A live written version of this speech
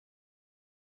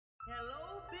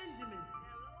Only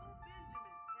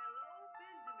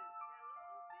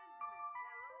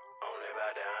by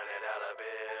the $100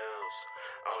 bills.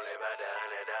 Only by the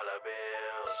 $100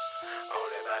 bills.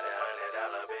 Only by the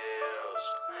 $100 bills.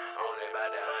 Only by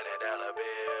the $100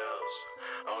 bills.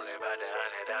 Only by the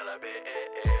 $100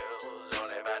 bills.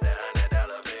 Only by the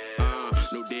 $100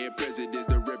 bills. No dead presidents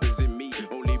to represent me.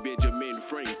 Only Benjamin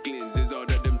Franklin's is all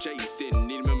of them chasing.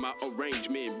 Need them in my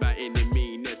arrangement by any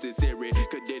means necessary.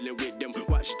 Cause dealing with them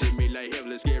watching me like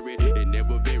hell is scary. It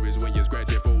never varies when you're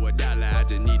scratching for $1. I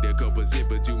just need a couple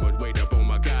sip of too much weight up on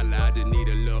my collar. I just need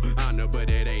a little honor, but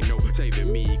it ain't no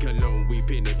saving me. Cologne, we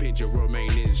penny pinch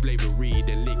remain in slavery.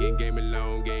 The Lincoln game a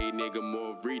long gay nigga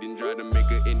more reading. Try to make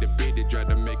her independent, try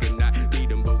to make her not need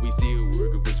them, but we still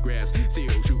working for scraps. Still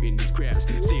shooting these craps,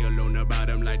 still on the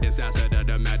bottom like the south side of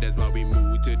the map. That's why we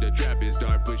move to the trap and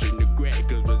start pushing the crack.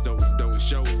 Cause results don't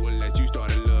show unless you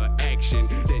start a little action.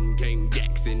 Then came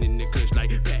Jackson in the clutch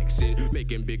like Paxson.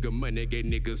 Making bigger money, gave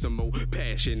niggas some more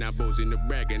passion. I boast in the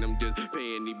bragging, I'm just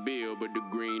paying the bill. But the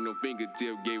green on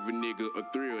fingertip gave a nigga a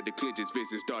thrill. To clench his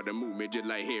fist and start a movement just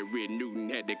like Harry Newton.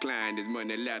 Had to climb his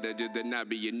money ladder just to not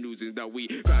be a nuisance. Thought we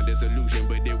found a solution,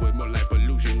 but it was more like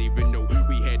pollution. Even though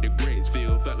we had the grants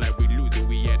filled, felt like we losing.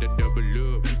 We had to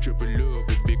double up, triple up,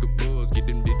 with bigger buzz. Get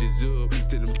them digits up,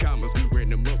 to them commas, ran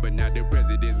them up. But now the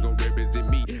president's gon' represent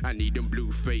me. I need them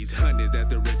blue face hundreds, that's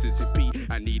the recipe.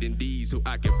 I need them D's so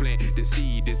I can plant the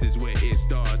seed. This is where it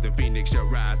starts. The phoenix shall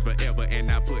rise forever, and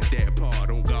I put that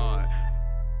part on God.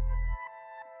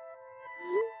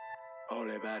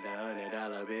 Only by the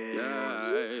 $100 bills.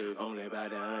 Yeah. Only by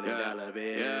the $100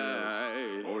 bills.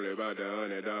 Yeah. Only by the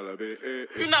 $100 bills.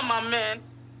 You're not my man.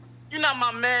 You're not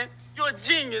my man. You're a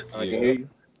genius. I can hear you.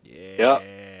 Yeah,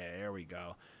 there we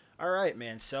go. All right,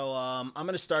 man. So I'm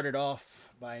going to start it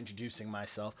off by introducing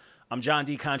myself. I'm John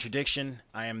D. Contradiction.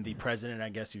 I am the president, I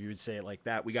guess, if you would say it like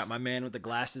that. We got my man with the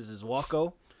glasses is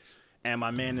Walko, and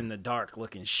my man in the dark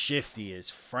looking shifty is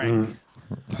Frank.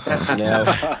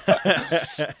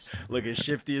 Looking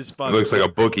shifty as fuck. It looks like a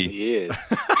bookie. He is.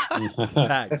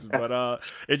 Facts. But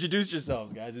introduce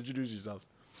yourselves, guys. Introduce yourselves.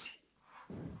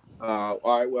 All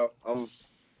right. Well, I'm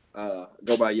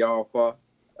go by Y'all Far.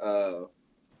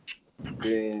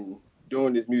 Been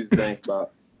doing this music thing for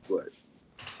about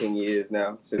 10 years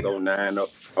now, since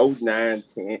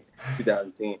 2010.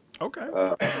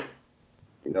 Okay.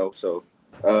 So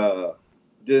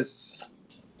this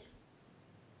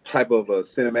type of a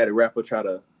cinematic rapper try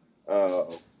to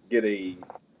get a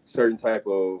certain type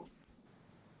of.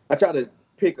 I try to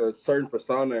pick a certain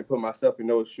persona and put myself in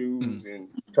those shoes and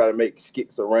try to make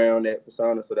skits around that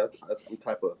persona. So that's the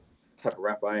type of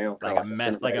rapper I am. Like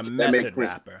a method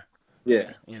rapper.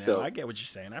 Yeah, I get what you're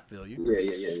saying. I feel you.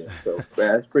 Yeah. So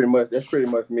that's pretty much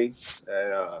me.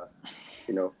 And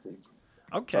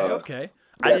Okay.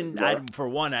 I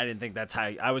didn't think that's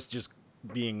how. I was just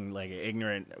being like an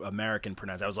ignorant American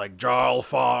pronounce. I was like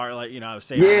Jarlfar, like I was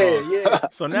saying it wrong. Yeah.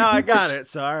 So now I got it.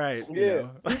 So all right. Yeah.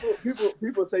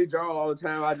 People say Jarl all the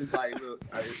time. I just like look.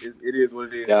 It is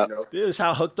what it is. Yeah. This is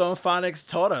how Hooked on Phonics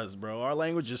taught us, bro. Our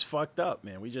language is fucked up,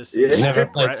 man. We just You never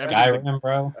played Skyrim,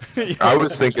 bro? I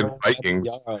was thinking Vikings.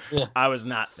 Yeah. I was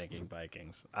not thinking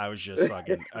Vikings. I was just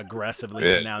fucking aggressively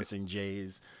pronouncing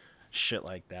J's. Shit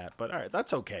like that. But all right,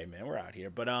 that's okay, man. We're out here.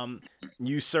 But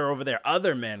you sir over there,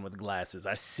 other men with glasses.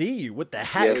 I see you with the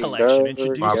hat collection. Sir.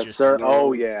 Introduce Yes, yourself. sir.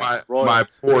 Oh yeah. My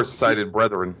poor-sighted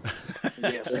brethren.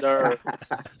 Yes, sir.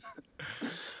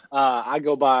 I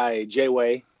go by Jay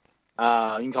Way. You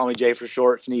can call me Jay for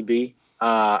short if need be.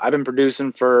 I've been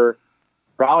producing for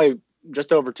probably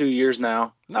just over 2 years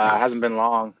now. Nice. Hasn't been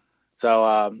long. So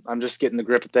I'm just getting the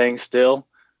grip of things still.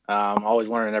 I'm always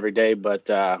learning every day, but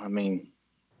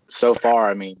so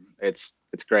far, it's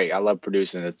great. I love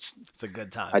producing. It's a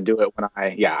good time. I do it when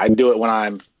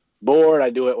I'm bored. I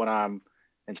do it when I'm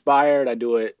inspired. I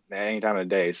do it at any time of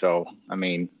the day. So,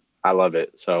 I love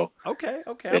it. So Okay.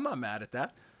 I'm not mad at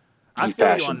that. I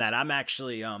feel you on that. I'm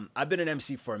actually, I've been an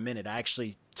MC for a minute. I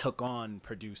actually took on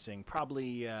producing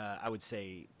probably, I would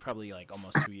say probably like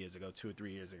almost 2 years ago, 2 or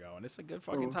 3 years ago. And it's a good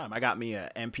fucking time. I got me a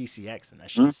MPCX and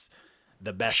that shit's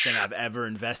the best thing I've ever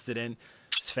invested in.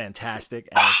 It's fantastic,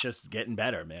 and it's just getting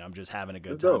better, man. I'm just having a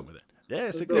good time with it. Yeah,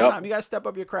 it's a good time. You gotta step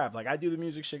up your craft. Like I do the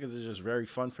music shit because it's just very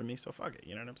fun for me. So fuck it,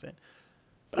 you know what I'm saying?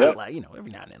 But I like,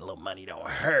 every now and then a little money don't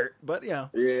hurt. But Yeah.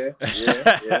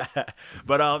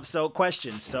 But so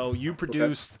question. So you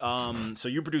produced,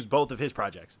 you produced both of his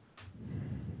projects.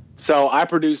 So I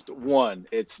produced one.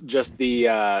 It's just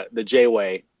the J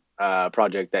Way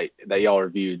project that y'all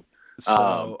reviewed.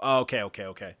 So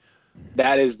okay.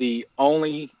 That is the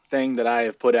only thing that I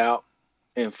have put out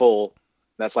in full.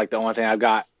 That's like the only thing I've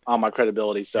got all my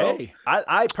credibility. So Hey,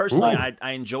 I personally, Ooh.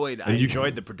 I enjoyed And you-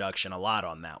 enjoyed the production a lot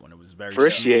on that one. It was very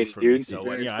Appreciate smooth it, for dude. me. So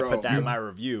Very I put strong. that in my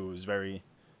review. It was very.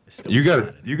 It was You got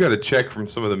solid. you got a check from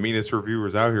some of the meanest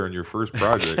reviewers out here on your first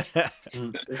project.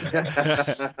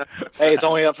 hey, it's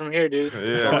only up from here, dude. It's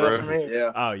Yeah, only bro. up from here.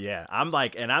 Yeah. Oh yeah,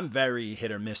 I'm very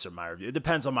hit or miss with my review. It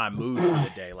depends on my mood for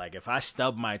the day. Like if I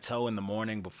stub my toe in the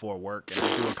morning before work and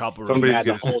I do a couple Somebody's reviews,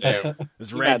 had the whole day.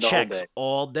 it's you red had the whole checks day.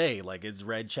 all day. Like it's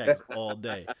red checks all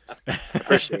day.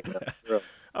 Appreciate that. Real.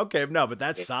 Okay, no, but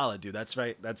that's solid, dude. That's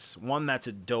right. That's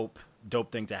a dope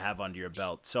thing to have under your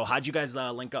belt. So how'd you guys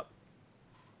link up?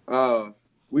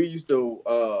 We used to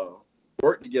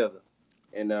work together,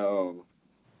 and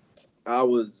I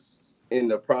was in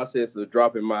the process of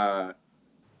dropping my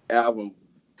album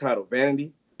titled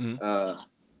Vanity. Mhm.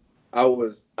 I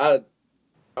would have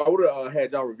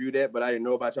had y'all review that, but I didn't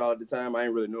know about y'all at the time. I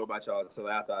didn't really know about y'all until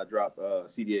after I dropped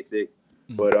CDXX.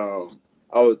 Mhm. But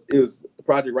it was a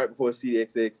project right before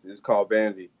CDXX. It was called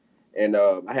Vanity, and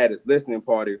I had this listening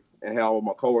party and had all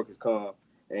my coworkers come,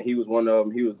 and he was one of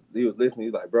them. He was listening.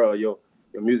 He's like, bro, your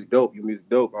music dope. Your music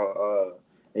dope.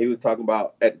 And he was talking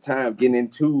about at the time getting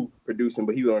into producing,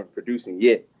 but he wasn't producing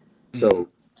yet. So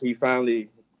he finally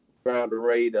found a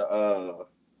way to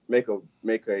make a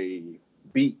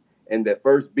beat. And the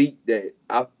first beat that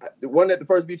wasn't that the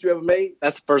first beat you ever made?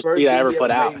 That's the first beat I ever you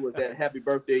put out. made was that Happy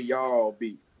Birthday Y'all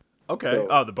beat. Okay. So,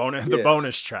 Oh, the bonus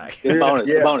yeah. track. The bonus,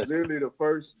 Yeah, the bonus. literally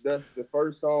that's the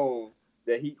first song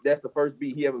that's the first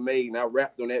beat he ever made, and I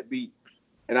rapped on that beat.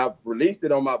 And I released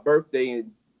it on my birthday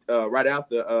and right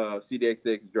after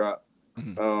CDXX dropped.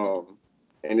 Mhm.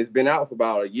 And it's been out for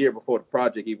about a year before the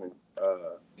project even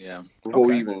Yeah. before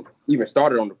we Okay. even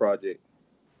started on the project.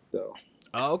 So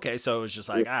Oh, okay. So it was just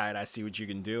like, all right, I see what you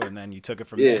can do, and then you took it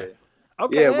from yeah. there.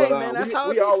 Okay, Yeah, hey, but man, that's how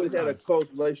we it be always had a sometimes. close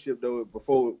relationship though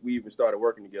before we even started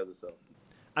working together. So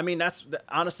I mean,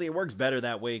 honestly, it works better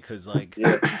that way because, like,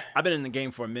 yeah, I've been in the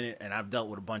game for a minute and I've dealt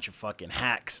with a bunch of fucking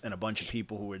hacks and a bunch of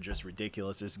people who are just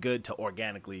ridiculous. It's good to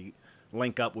organically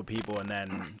link up with people and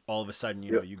then all of a sudden,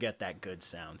 you know, you get that good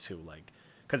sound too. Like,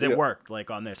 because it Yeah. worked.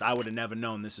 Like on this, I would have never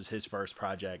known this was his first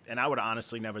project, and I would have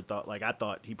honestly never thought. Like, I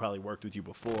thought he probably worked with you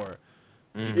before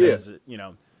because you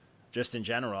know. Just in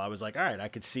general, I was like, all right, I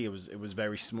could see it was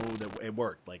very smooth. It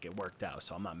worked, like it worked out.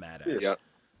 So I'm not mad at it. Yep.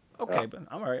 Okay, but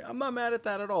I'm all right. I'm not mad at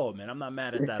that at all, man. I'm not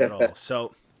mad at that at all.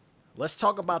 So let's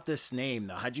talk about this name,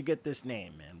 though. How'd you get this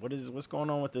name, man? What's going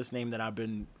on with this name that I've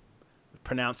been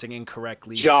pronouncing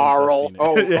incorrectly? Jarl. Since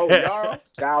I've seen it? Jarl.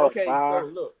 Shower Okay, fire. so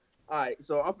look. All right,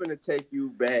 so I'm gonna take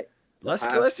you back. let's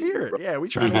high school, hear it. bro. Yeah, we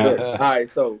trying to Look, hear all it.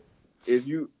 right, so if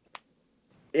you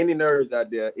any nerds out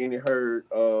there, any heard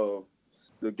of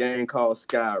the game called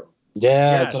Skyrim? Yeah,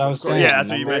 Yes, that's what I was of course. saying. Yeah, that's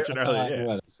what you Remember? mentioned That's what earlier, I yeah.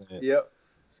 was about to say. Yep,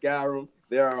 Skyrim.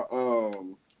 There are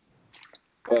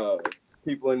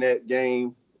people in that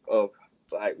game of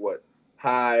like what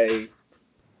high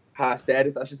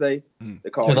status, I should say. Mhm. They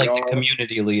call They're like the Jarl.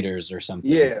 community leaders or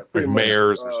something. Yeah, pretty Like much.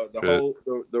 mayors or The shit. whole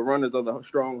the runners of the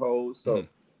strongholds. So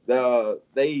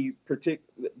they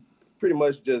pretty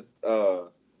much just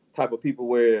type of people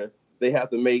where they have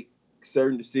to make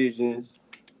certain decisions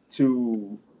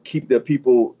to keep their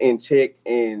people in check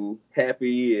and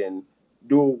happy and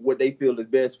do what they feel is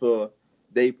best for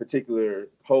their particular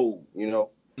hold, you know.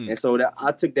 And so that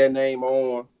I took that name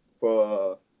on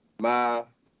for my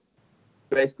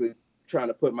basically trying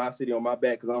to put my city on my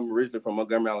back because I'm originally from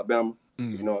Montgomery, Alabama.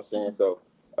 You know what I'm saying? So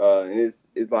and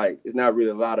it's like it's not really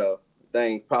a lot of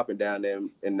things popping down there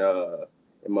in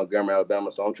Montgomery,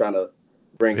 Alabama. So I'm trying to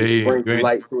bring some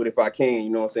light to it if I can. You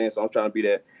know what I'm saying? So I'm trying to be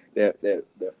that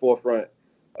forefront,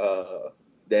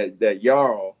 that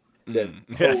Jarl that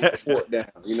holds the fort down.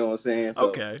 You know what I'm saying? So,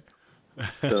 Okay.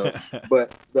 so,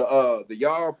 but the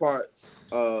Jarl part,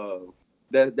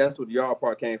 that's what the Jarl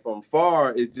part came from.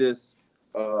 Far is just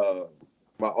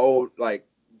my old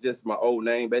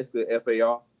name, basically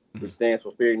FAR, which stands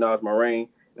for Fear Acknowledge My Reign.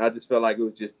 And I just felt like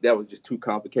that was just too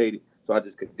complicated, so I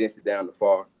just condensed it down to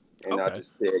Far, and I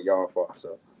just said Jarl Far.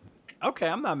 So. Okay,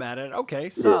 I'm not mad at it. Okay,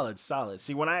 solid.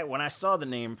 See, when I saw the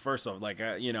name first off, like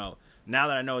you know, now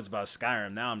that I know it's about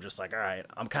Skyrim, now I'm just like, all right,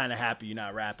 I'm kind of happy you're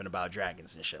not rapping about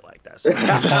dragons and shit like that. So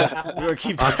we're gonna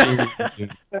keep talking.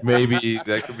 Maybe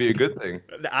that could be a good thing.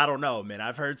 I don't know, man.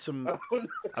 I've heard some You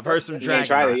ain't dragon.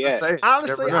 tried it yet.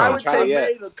 Honestly, Never I know. would Try say it yet. I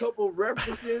made a couple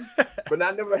references, but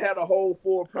I never had a whole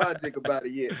full project about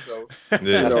it yet. So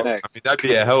Yeah, That's I next. mean, that'd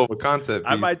be a hell of a concept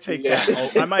piece. I might take Yeah.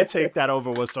 that. I might take that over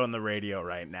what's on the radio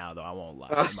right now, though. I won't lie.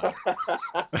 I might.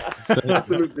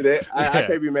 salute to that. I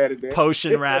can't be mad at that.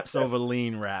 Potion raps over love a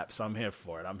lean rap, so I'm here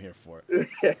for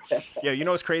it. Yeah, you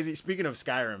know what's crazy? Speaking of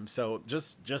Skyrim, so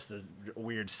just a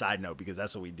weird side note because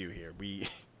that's what we do here.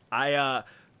 I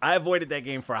avoided that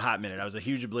game for a hot minute. I was a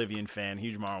huge Oblivion fan,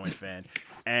 huge Morrowind fan,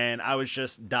 and I was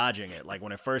just dodging it. Like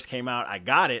when it first came out, I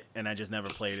got it and I just never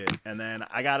played it. And then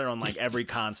I got it on like every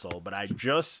console, but I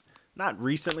just not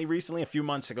recently, a few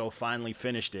months ago, finally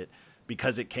finished it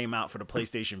because it came out for the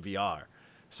PlayStation VR.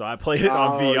 So I played it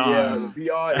on VR. Yeah, the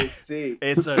VR is sick.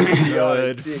 It's a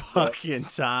good fucking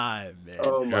time, man.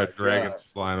 Oh You my got dragons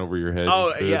flying over your head.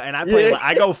 Oh and shit. yeah, and I play.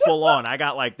 I go full on. I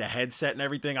got like the headset and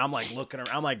everything. I'm like looking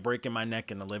around. I'm like breaking my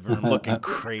neck in the living room, looking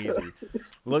crazy,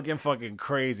 looking fucking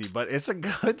crazy. But it's a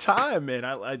good time, man.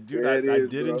 I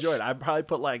did enjoy it. I probably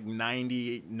put like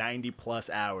 90 plus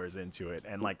hours into it,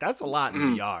 and like that's a lot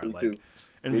in VR. Me Like too.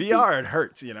 in VR, it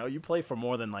hurts. You know, you play for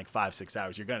more than like 5-6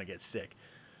 hours, you're gonna get sick.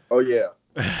 Oh yeah.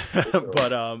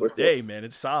 But hey man,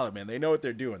 it's solid, man. They know what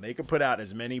they're doing. They can put out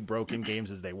as many broken games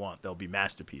as they want. They'll be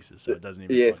masterpieces, so it doesn't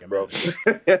even fucking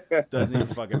matter. Doesn't even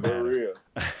fucking matter.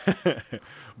 For real.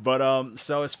 But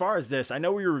so as far as this, I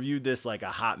know we reviewed this like a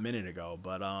hot minute ago,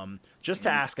 but just to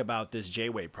ask about this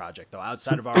J-Wave project though,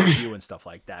 outside of our review and stuff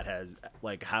like that,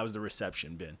 how's the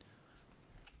reception been?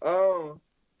 On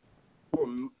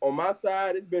my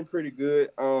side, it's been pretty good.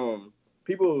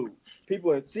 People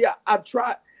see,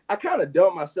 I kind of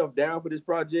dumbed myself down for this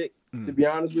project, to be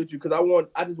honest with you, because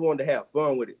I just wanted to have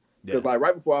fun with it. Because like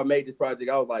right before I made this project,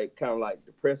 I was like kind of like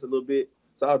depressed a little bit.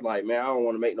 So I was like, man, I don't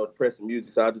want to make no depressing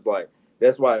music. So I just like,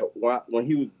 that's why when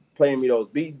he was playing me those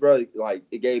beats, bro, like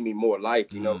it gave me more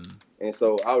life, you know. And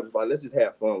so I was just like, let's just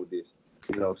have fun with this,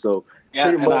 you know. So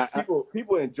pretty much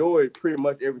people enjoyed pretty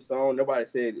much every song. Nobody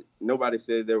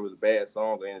said there was bad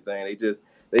songs or anything.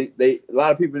 They a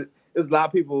lot of people. There's a lot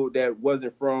of people that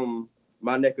wasn't from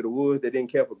my neck of the woods that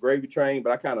didn't care for Gravy Train,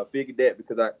 but I kind of figured that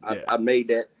because I made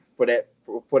that for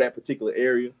that particular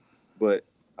area. But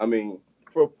I mean,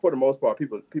 for the most part,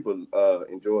 people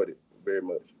enjoyed it very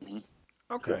much.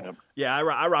 Okay. Yeah,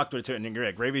 I rocked with it too.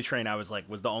 And Gravy Train, I was like,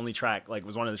 was the only track, like,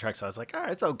 was one of the tracks. So I was like, all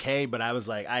right, it's okay. But I was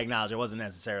like, I acknowledge it wasn't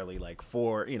necessarily like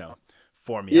for me.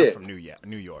 I'm from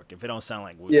New York. If it don't sound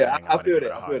like Wu-Tang, I feel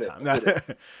that. I feel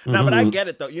that. No, but I get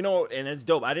it though. You know, and it's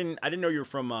dope. I didn't know you were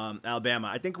from Alabama.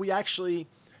 I think we actually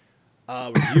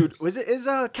reviewed. Is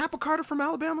Kappa Carter from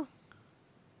Alabama?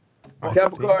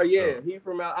 Kappa Carter, yeah, he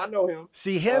from I know him.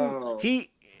 See him,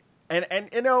 And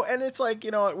you know, and it's like,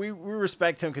 you know, we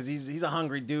respect him because he's a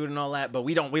hungry dude and all that, but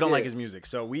we don't like his music,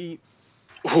 so we.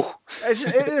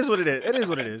 It is what it is. It is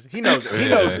what it is. He knows it. He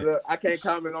knows it. I can't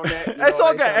comment on that. It's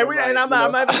all good. And I'm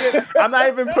not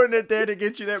even putting it there to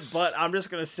get you there, but I'm just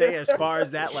gonna say, as far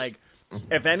as that, like,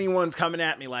 if anyone's coming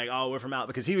at me like, oh, we're from Alabama,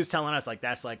 because he was telling us like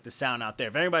that's like the sound out there.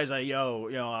 If anybody's like, yo,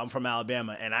 I'm from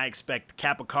Alabama, and I expect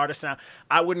Kappa Carter sound,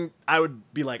 I would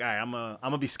be like, all right, I'm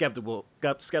gonna be skeptical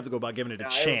about giving it a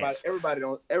chance. Everybody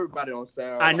don't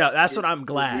sound. I know. That's what I'm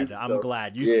glad. I'm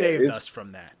glad you saved us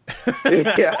from that.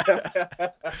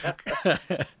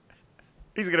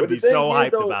 He's gonna be so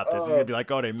hyped about this. He's gonna be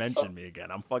like, oh, they mentioned me again.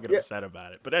 I'm fucking upset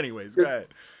about it. But anyways, go ahead.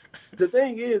 The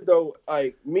thing is though,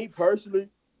 like me personally,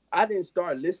 I didn't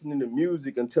start listening to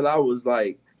music until I was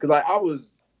like, because like I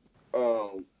was,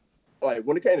 like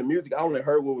when it came to music, I only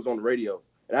heard what was on the radio,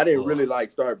 and I didn't really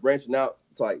like start branching out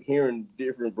to like hearing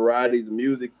different varieties of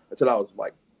music until I was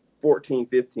like 14,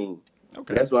 15. Okay,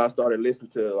 and that's when I started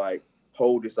listening to like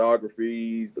whole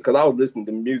discographies, because I was listening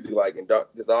to music like in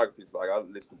discographies, like I was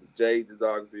listening to Jay's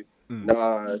discography,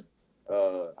 Nas.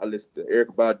 I listened to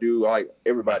Erykah Badu, like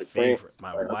everybody. My favorite, Prince.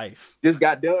 my wife. Just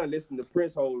got done listening to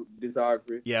Prince whole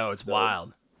discography. Yo, it's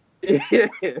wild.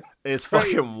 It's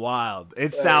fucking wild.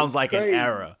 It sounds like crazy. An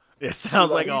era. It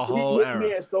sounds like a whole era.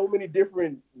 He has so many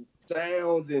different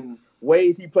sounds and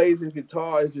ways he plays his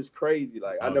guitar. It's just crazy.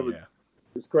 Like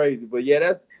it's crazy. But yeah,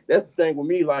 that's the thing with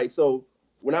me. Like, so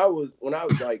when I was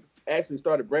like actually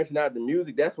started branching out to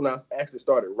music, that's when I actually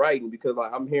started writing, because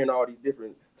like I'm hearing all these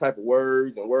different type of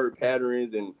words and word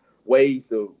patterns and ways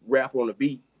to rap on the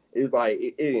beat. It's like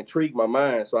it intrigued my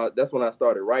mind, so that's when I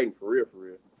started writing for real.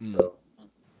 So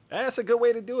that's a good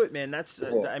way to do it, man. That's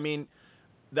I mean,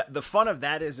 the fun of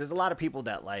that is there's a lot of people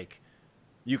that like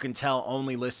you can tell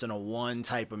only listen to one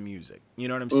type of music. You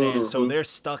know what I'm saying? So they're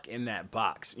stuck in that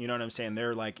box. You know what I'm saying?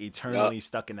 They're like eternally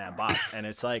stuck in that box, and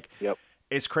it's like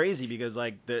it's crazy because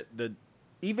like the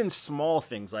even small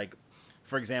things, like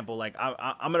for example, like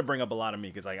I'm gonna bring up a lot of me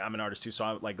because like I'm an artist too,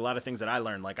 so like a lot of things that I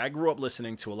learned. Like I grew up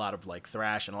listening to a lot of like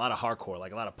thrash and a lot of hardcore,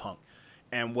 like a lot of punk.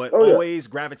 And what always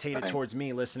gravitated towards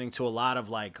me listening to a lot of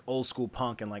like old school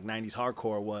punk and like 90s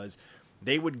hardcore was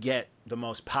they would get the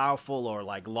most powerful or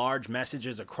like large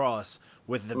messages across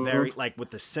with the very like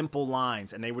with the simple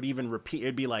lines, and they would even repeat.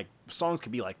 It'd be like songs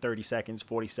could be like 30 seconds,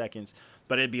 40 seconds,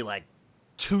 but it'd be like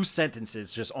 2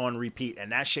 sentences just on repeat,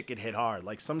 and that shit could hit hard.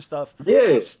 Like some stuff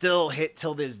still hit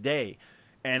till this day.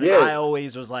 And I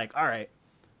always was like, all right.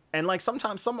 And like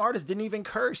sometimes some artists didn't even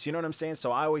curse, you know what I'm saying?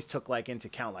 So I always took like into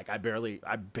account, like I barely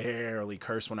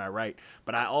curse when I write,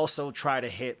 but I also try to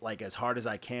hit like as hard as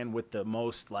I can with the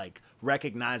most like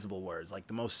recognizable words, like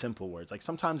the most simple words. Like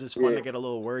sometimes it's fun to get a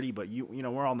little wordy, but you know,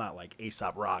 we're all not like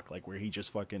Aesop Rock, like where he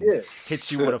just fucking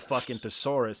hits you with a fucking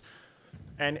thesaurus.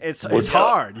 And it's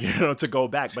hard, you know, to go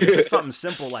back. But if it's something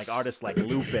simple, like artists like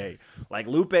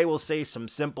Lupe will say some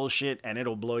simple shit and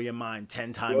it'll blow your mind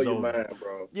 10 times over. Mind,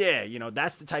 bro. Yeah, you know,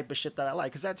 that's the type of shit that I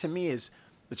like. Because that to me is,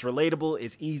 it's relatable,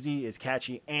 it's easy, it's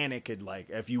catchy, and it could like,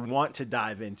 if you want to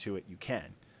dive into it, you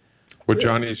can. What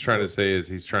Johnny's trying to say is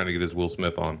he's trying to get his Will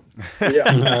Smith on.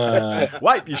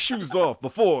 Wipe your shoes off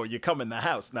before you come in the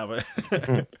house. Now,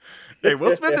 hey,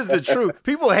 Will Smith is the truth.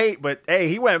 People hate, but hey,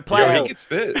 he went platinum. Yo, he can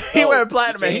spit. He went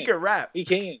platinum, and he can rap. He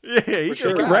can. Yeah, he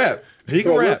can rap. He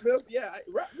can rap. Will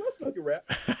Smith can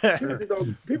rap.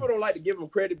 People don't like to give him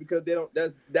credit because they don't.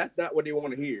 That's not what they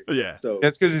want to hear. Yeah. So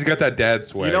That's because he's got that dad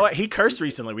swag. You know what? He cursed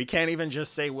recently. We can't even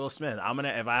just say Will Smith.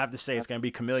 If I have to say, it's gonna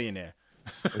be Chameleonaire.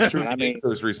 It's true. I mean,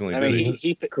 recently. I mean,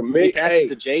 he passed it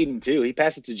to Jaden too. He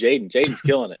passed it to Jaden. Jaden's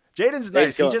killing it. Jaden's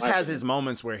nice. He just has his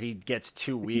moments where he gets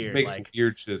too weird. He makes like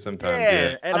weird shit sometimes.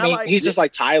 Yeah, and I mean, he's just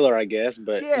like Tyler, I guess.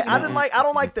 But yeah, I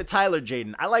don't like the Tyler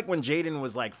Jaden. I like when Jaden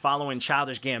was like following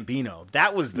Childish Gambino.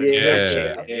 That was the good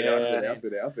Jaden. You know what I'm saying?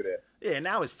 After that. Yeah,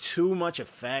 now it's too much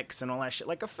effects and all that shit.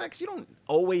 Like effects, you don't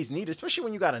always need, especially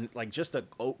when you got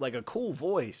a cool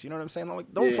voice. You know what I'm saying?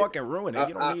 Like, don't fucking ruin it.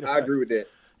 You don't need effects. I agree with that.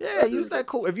 Yeah, use that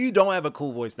cool. If you don't have a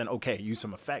cool voice, then okay, use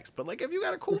some effects. But like, if you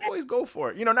got a cool voice, go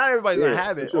for it. You know, not everybody's gonna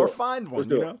have it, or find one.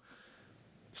 You know,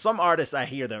 some artists I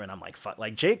hear them and I'm like, fuck.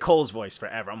 Like J. Cole's voice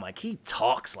forever. I'm like, he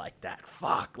talks like that.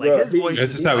 Fuck, like his voice That's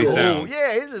is just how he cool. sounds.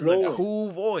 Yeah, it's just a cool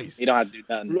voice. You don't have to do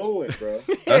nothing. Fluent, bro.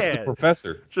 That's the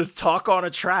professor. Just talk on a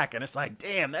track, and it's like,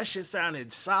 damn, that shit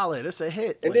sounded solid. It's a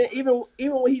hit. And like, then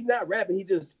even when he's not rapping, he's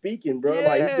just speaking, bro. Yeah.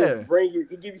 Like he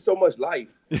just he give you so much life.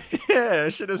 yeah,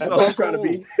 that shit is That's so what I'm cool. trying to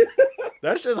be.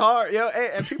 That's just hard, yo.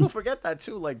 And people forget that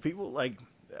too. Like people, like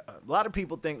a lot of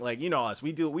people think, like, you know us.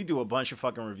 We do a bunch of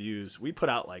fucking reviews. We put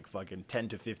out like fucking 10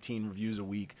 to 15 reviews a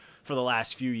week for the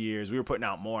last few years. We were putting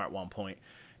out more at one point.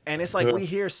 And it's like we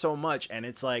hear so much, and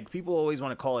it's like people always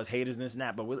want to call us haters and this and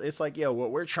that, but it's like, yo,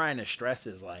 what we're trying to stress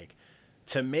is like,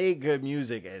 to make good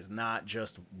music is not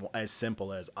just as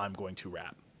simple as I'm going to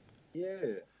rap. Yeah.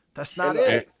 That's not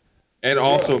it. And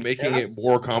also making it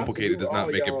more complicated does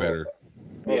not make it better.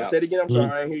 Say it again. I'm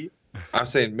sorry, I didn't hear you. I'm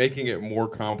saying making it more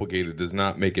complicated does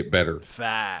not make it better.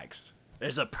 Facts.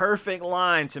 There's a perfect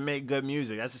line to make good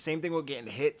music. That's the same thing with getting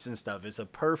hits and stuff. It's a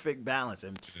perfect balance.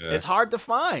 And it's hard to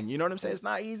find. You know what I'm saying? It's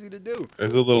not easy to do.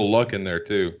 There's a little luck in there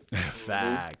too.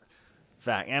 Fact.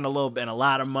 And a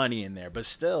lot of money in there. But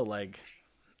still, like,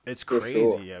 it's crazy.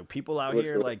 Sure. Yo. People out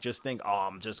here like just think, oh,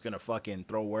 I'm just gonna fucking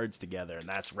throw words together and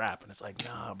that's rap. And it's like,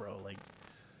 nah, bro. Like,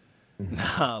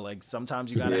 nah. Like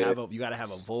sometimes you gotta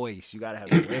have a voice. You gotta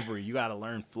have delivery. You gotta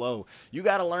learn flow. You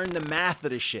gotta learn the math of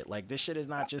this shit. Like this shit is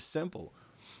not just simple.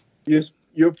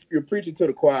 You're preaching to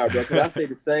the choir, bro. Because I say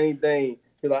the same thing.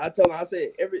 Because I tell them, I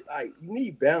say you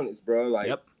need balance, bro.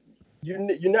 Like you're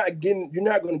not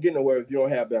gonna get nowhere if you don't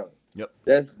have balance. Yep.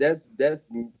 That's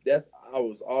I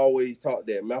was always taught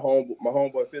that. My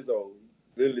homeboy Fizzo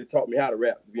literally taught me how to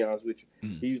rap, to be honest with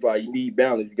you. He was like, you need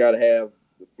balance. You gotta have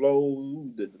the flow,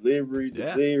 the delivery,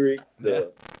 the lyric,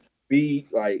 the beat,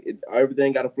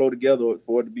 everything gotta flow together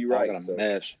for it to be right.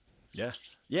 Mesh.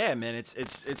 Yeah, man,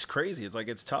 it's crazy. It's like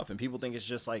it's tough, and people think it's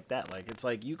just like that. Like it's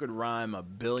like you could rhyme a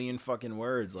billion fucking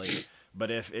words, like,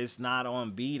 but if it's not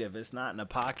on beat, if it's not in a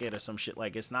pocket or some shit,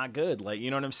 like it's not good. Like, you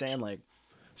know what I'm saying? Like,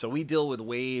 so we deal with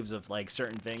waves of like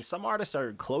certain things. Some artists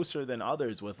are closer than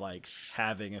others with like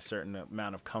having a certain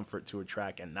amount of comfort to a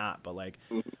track and not. But like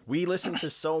we listen to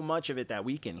so much of it that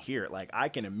we can hear it. Like I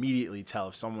can immediately tell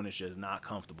if someone is just not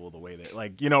comfortable the way that,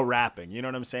 like, you know, rapping. You know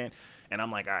what I'm saying? And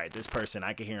I'm like, all right, this person,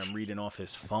 I can hear him reading off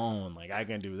his phone. Like I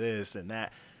can do this and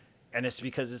that. And it's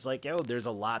because it's like, yo, there's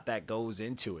a lot that goes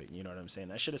into it. You know what I'm saying?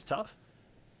 That shit is tough.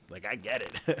 Like I get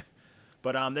it.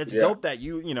 But that's dope that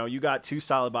you got 2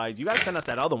 solid bodies. You gotta send us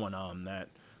that other one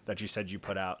that you said you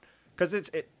put out, because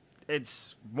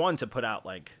it's one to put out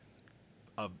like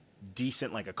a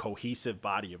decent, like a cohesive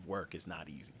body of work is not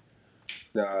easy.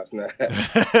 No, it's not.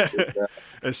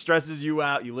 It stresses you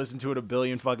out. You listen to it a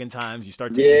billion fucking times. You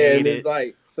start to hate it.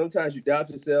 Like sometimes you doubt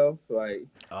yourself. Like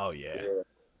oh yeah.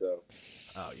 So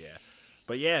Oh yeah.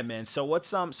 But yeah, man. So what's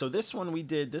so this one we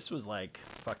did, this was like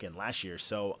fucking last year.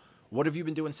 So what have you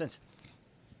been doing since?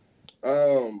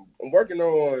 I'm working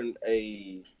on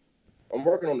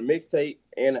the mixtape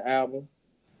and the album.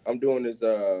 I'm doing this.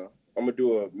 I'm gonna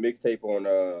do a mixtape on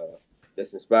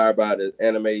that's inspired by the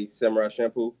anime Samurai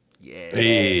Champloo. Yeah.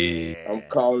 Hey. I'm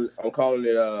calling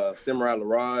it Samurai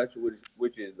Larage,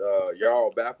 which is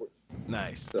y'all backwards.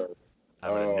 Nice. So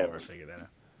I would have never figured that out.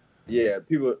 yeah,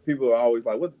 people are always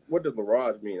like, what does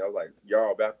Larage mean? I was like,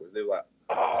 y'all backwards. They were like,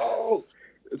 oh.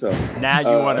 So, Now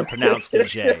you want to pronounce the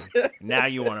J. Now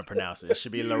you want to pronounce it. It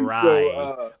should be Larai.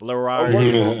 I'm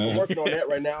Larai. working on that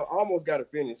right now. I almost got it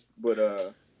finished,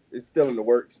 but it's still in the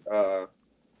works.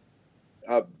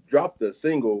 I dropped a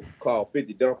single called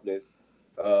 50 Dumplings.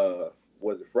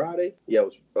 Was it Friday? Yeah, it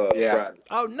was Friday.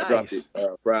 Oh, I dropped nice. it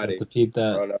Friday. To keep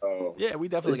that. On, Yeah, we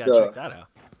definitely it's, got to check that out.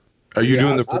 Are you yeah,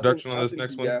 doing the I'll production on I'll this send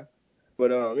next you one? guys.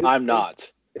 But I'm not.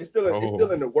 It's still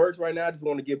in the works right now. I just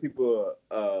want to give people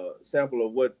a sample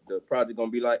of what the project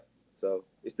gonna be like. So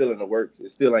it's still in the works.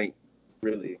 It still ain't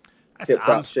really.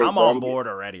 I'm on board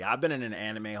already. I've been in an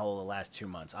anime hole the last 2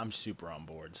 months. I'm super on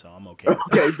board, so I'm okay with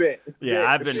that. Okay, bet. Yeah, Bet,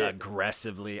 I've been bet.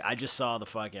 aggressively. I just saw the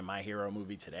fucking My Hero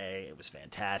movie today. It was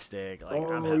fantastic. Like I'm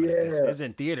Oh, having a good. yeah. It's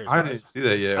in theaters. I man. didn't see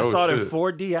that yet. I saw it in shit.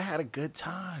 4D. I had a good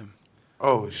time.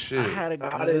 Oh shit. I had a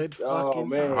Ah, good this- oh, fucking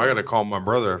man. time. I gotta call my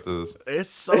brother after this. It's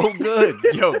so good.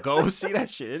 Yo, go see that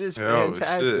shit. It is Oh,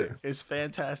 fantastic. shit. It's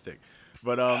fantastic.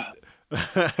 But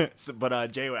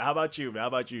Jay, how about you? How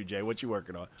about you, Jay? What you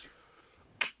working on?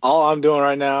 All I'm doing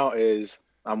right now is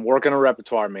I'm working a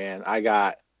repertoire, man. I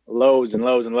got loads and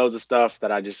loads and loads of stuff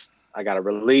that I got to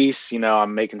release. You know,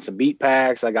 I'm making some beat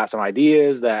packs. I got some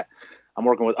ideas that I'm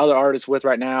working with other artists with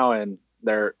right now, and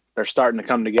they're starting to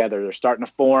come together. They're starting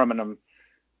to form, and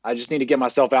I just need to get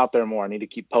myself out there more. I need to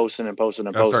keep posting and posting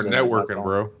and Gotta posting. start networking,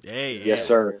 bro. Hey, Yes,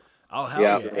 sir. Oh hell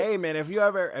Yeah. yeah! Hey man, if you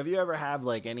ever have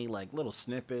like any like little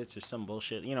snippets or some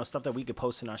bullshit, you know, stuff that we could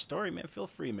post in our story, man, feel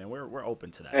free, man. We're open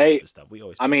to that Hey, type of stuff. We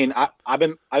always. I post mean, stuff. I've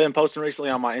been posting recently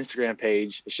on my Instagram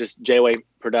page. It's just J-Way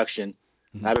Production.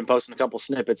 And I've been posting a couple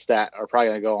snippets that are probably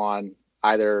gonna go on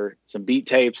either some beat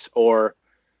tapes or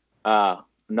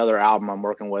another album I'm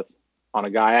working with on a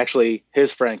guy. Actually,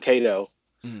 his friend Kato.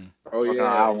 Oh Working yeah, on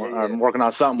an album. yeah. I'm working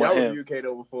on something Y'all with him. reviewed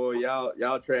Kato before. Y'all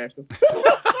trashed him.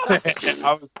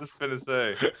 I was just gonna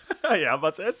say. Yeah, I'm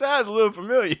about to. That sounds a little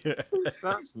familiar.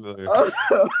 Sounds familiar.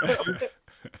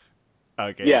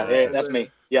 Okay. Yeah, that's me.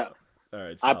 Yeah, All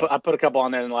right. I put a couple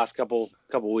on there in the last couple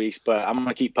weeks, but I'm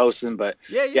gonna keep posting. But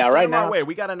Yeah, you yeah, send right them our now- way.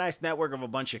 We got a nice network of a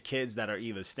bunch of kids that are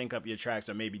either stink up your tracks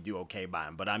or maybe do okay by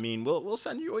them. But I mean, we'll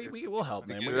send you. We'll help,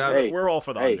 man. Get it out. We're all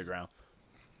for the Hey. underground.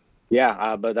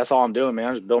 yeah, but that's all I'm doing, man.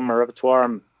 I'm just building my repertoire.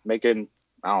 I'm making,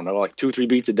 I don't know, like 2-3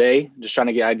 beats a day. Just trying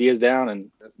to get ideas down and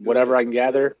whatever I can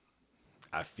gather.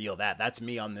 I feel that. That's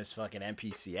me on this fucking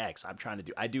MPCX. I'm trying to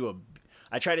do. I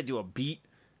try to do a beat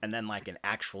and then like an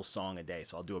actual song a day.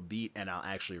 So I'll do a beat and I'll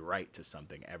actually write to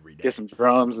something every day. Get some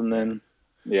drums and then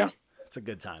yeah. It's a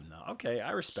good time though. Okay,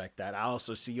 I respect that. I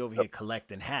also see you over here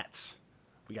collecting hats.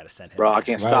 We gotta send him. Bro, I that.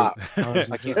 can't Right. stop.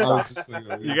 I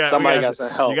can't Somebody got some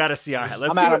help. You gotta see our hat.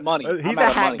 Let's I'm see out what, of money. He's I'm a out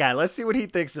of hat money. guy. Let's see what he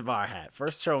thinks of our hat.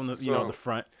 First, show him the So- the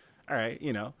front. All right,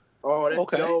 Oh, that's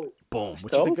Okay. dope. boom. That's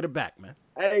What you dope. think of the back, man?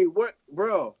 Hey, what,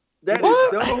 bro? That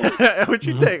What? is dope. What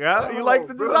you think? Huh? You Oh, like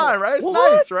the bro. design, right? It's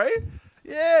What? nice, right?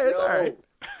 Yeah, it's Yo, all right.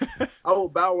 I will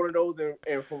buy one of those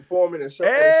and perform it and show.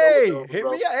 Hey, and show hit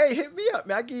bro. me up. Hey, hit me up,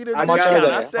 man. I give you the I much discount. are they?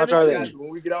 I How send much are it they? to you. When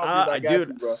we get off, I got dude,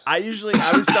 you, bro. I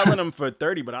was selling them for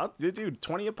 30, but I'll do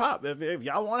 20 a pop. If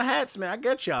y'all want hats, man, I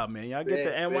get y'all, man. Y'all get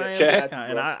the Bet, NYM bet. discount,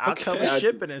 and I'll Okay. cover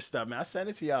shipping and stuff, man. I send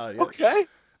it to y'all. Yeah. Okay.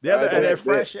 Yeah, Alright, and they're bet,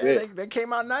 fresh. bet, Yeah, bet. they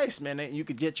came out nice, man. You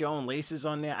could get your own laces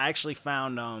on there. I actually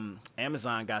found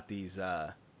Amazon got these.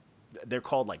 They're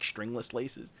called like stringless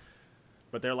laces,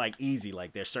 but they're like easy.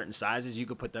 Like there's certain sizes you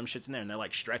could put them shits in there, and they're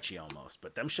like stretchy almost.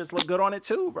 But them shits look good on it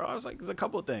too, bro. I was like, there's a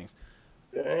couple of things.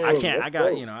 I can't. I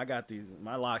got these.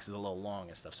 My locks is a little long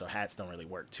and stuff, so hats don't really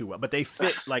work too well. But they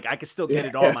fit. Like I could still get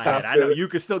it on my head. I know you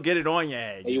could still get it on your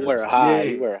head. You know wear what a I'm high. Yeah.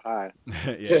 You wear a high.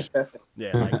 saying?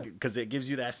 yeah, like because it gives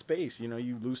you that space. You know,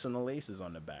 you loosen the laces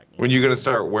on the back. When you gonna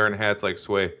start wearing hats like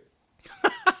Sway?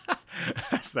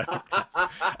 So,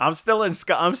 I'm still in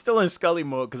Scully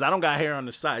mode because I don't got hair on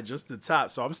the side, just the top.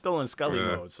 So I'm still in Scully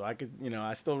Yeah. mode. So I could,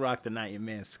 I still rock the night your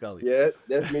man Scully. Yeah,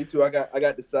 that's me too. I got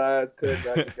the size cut. I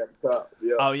just got the top.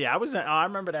 Yeah. Oh yeah, I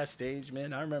remember that stage,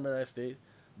 man. I remember that stage.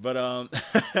 But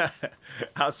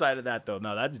outside of that though,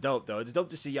 no, that's dope though. It's dope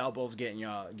to see y'all both getting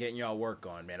y'all work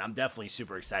on, man. I'm definitely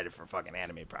super excited for fucking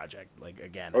anime project. Like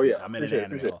again, Oh, yeah. I'm in an Appreciate it,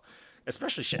 anime appreciate hole.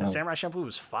 Especially Yeah. Samurai Champloo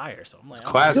was fire. So I'm like, It's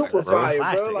classic, Super bro. fire,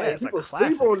 Classic. bro. Yeah, Like it's a people sleep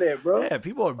classic. on that, bro. Yeah,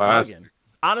 people are Classic. bugging.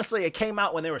 Honestly, it came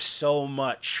out when there was so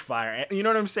much fire. You know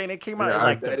what I'm saying? It came out Yeah, at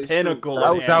like that the is true. pinnacle. That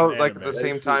of was out like anime. at the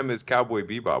same time as Cowboy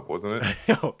Bebop, wasn't it?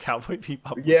 Yo, Cowboy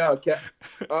Bebop. Was, Yeah,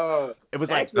 it was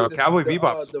like actually, No, Cowboy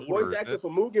Bebop's the older, voice isn't actor it? for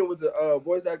Mugen was the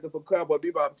voice actor for Cowboy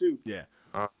Bebop too. yeah.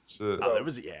 Oh shit. Oh, that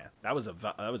was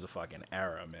that was a fucking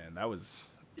era, man. That was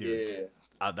dude.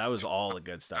 Yeah. That was all the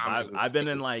good stuff. I mean- I've been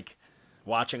in like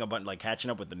watching a bunch, like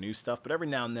catching up with the new stuff, but every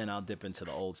now and then I'll dip into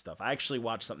the old stuff. I actually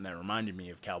watched something that reminded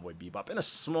me of Cowboy Bebop in a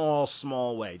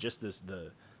small way. Just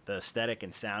the aesthetic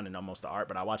and sound and almost the art.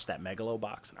 But I watched that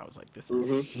Megalobox and I was like, this is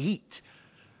heat.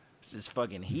 This is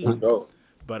fucking heat. Oh.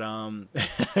 But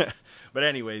but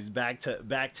anyways, back to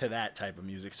that type of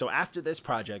music. So after this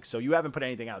project, so you haven't put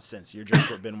anything out since. You're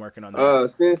just been working on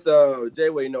that. Since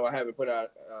J-Way, no, I haven't put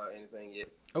out anything yet.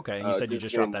 Okay, and you said you just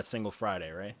just dropped been- that single Friday,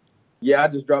 right? Yeah, I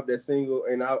just dropped that single,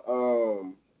 and I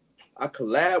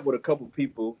collab with a couple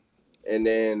people, and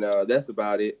then that's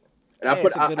about it. And Hey,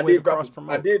 it's a good way to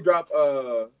cross-promote. I did drop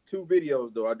 2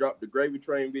 videos though. I dropped the Gravy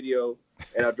Train video,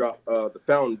 and I dropped the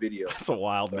Fountain video. That's a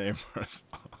wild name for a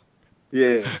song.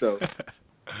 Yeah, so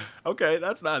Okay,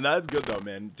 that's good though,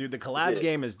 man. Dude, the collab Yeah.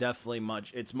 game is definitely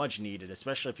much needed,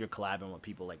 especially if you're collabing with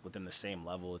people like within the same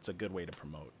level. It's a good way to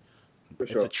promote. for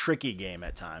It's sure. a tricky game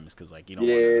at times because like you don't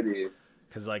Yeah, want it is.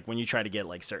 because like when you try to get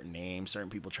like certain names, certain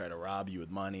people try to rob you with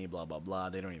money, blah blah blah.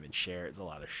 They don't even share. It's a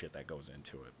lot of shit that goes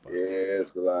into it. But, Yeah,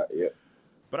 it's a lot. Yeah.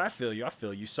 but I feel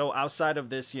you. So outside of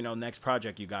this, next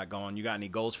project you got going, you got any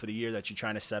goals for the year that you're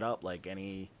trying to set up? Like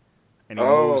any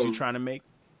moves you're trying to make?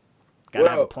 Gotta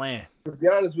have a well, plan. To be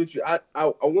honest with you, I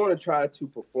want to try to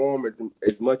perform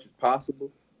as much as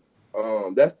possible.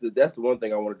 That's the one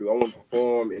thing I want to do. I want to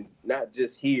perform, and not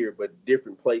just here, but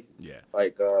different places. Yeah.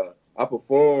 Like I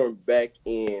performed back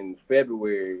in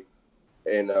February,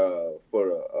 and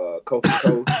for Coast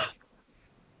to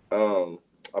Coast.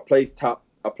 I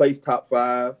placed top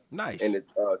 5, Nice. and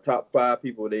the top 5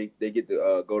 people they get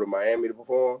to go to Miami to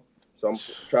perform. So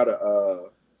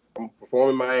I'm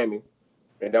performing in Miami,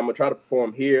 and I'm gonna try to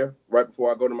perform here right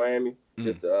before I go to Miami.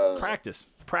 Just Practice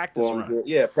perform run. here.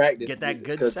 Yeah, practice. Get that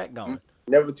good because set going.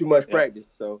 Never too much practice.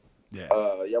 So Yeah.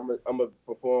 I'm gonna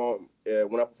perform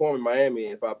when I perform in Miami.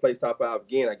 If I place top 5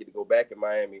 again, I get to go back in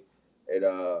Miami. And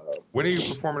When are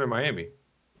you performing in Miami?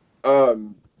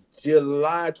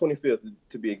 July 25th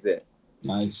to be exact.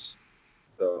 Nice.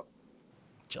 So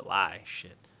July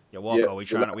shit. Yo, Walco,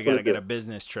 Yeah, we gotta get a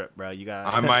business trip, bro. You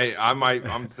got. I'm saying, Yeah, I'm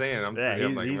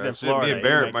he's like, in man, shit, Florida. me and He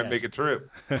Barrett might might make a trip.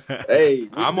 hey, we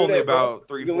can I'm do only that, bro. about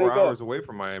We 3-4 can link up. hours away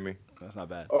from Miami. That's not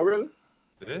bad. Oh really?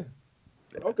 Yeah.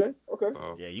 Okay.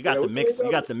 Oh. Yeah, you got Yeah, the we mix. can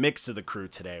You link got the mix of the crew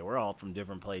today. We're all from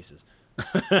different places. Oh,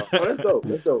 that's dope.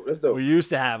 That's dope. That's dope. We used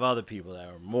to have other people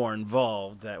that were more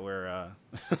involved, that were a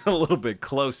little bit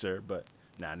closer, but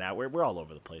now we're all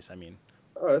over the place. I mean,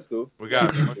 Oh, that's cool. We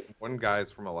got one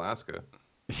guy's from Alaska.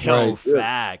 yo, Right.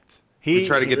 fact. We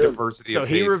try to get diversity. So of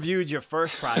he taste. reviewed your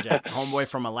first project, Homeboy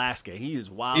from Alaska. He is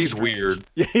wild. He's strange. weird.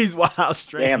 Yeah, he's wild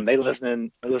strange. Damn, they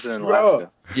listening in Bro,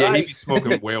 Alaska. Yeah, he Like- be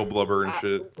smoking whale blubber and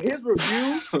shit. His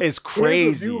review, It's his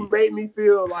crazy. review made me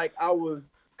feel like I was,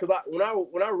 cause when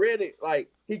I read it, like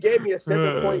he gave me a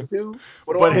 7.2,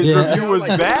 But his Yeah. review was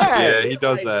bad. Yeah, he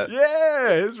does that. Yeah,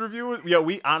 his review was. Yo,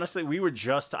 we were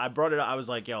just. I brought it up. I was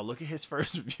like, yo, look at his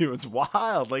first review. It's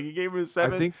wild. Like he gave him a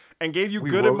 7 think and gave you we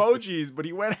good roasted- emojis, but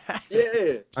he went.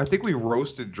 Yeah, I think we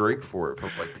roasted Drake for it for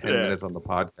like 10 Yeah. minutes on the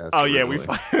podcast. Oh yeah, we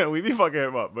originally. we be fucking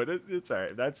him up, but it's all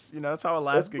right. That's that's how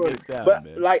Alaska funny. gets down, but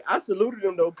man. like I saluted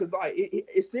him though, cause like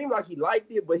it seemed like he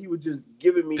liked it, but he was just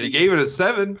giving me. He gave it a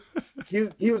 7.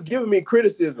 he was giving me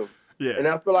criticism, Yeah, and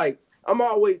I feel like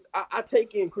I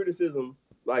take in criticism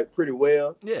like pretty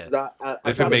well. yeah. 'Cause I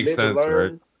If try it to makes live and sense,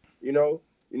 learn, You know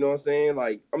what I'm saying?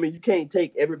 Like, I mean, you can't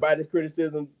take everybody's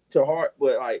criticism to heart,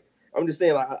 but like, I'm just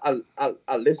saying, like,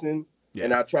 I listen Yeah.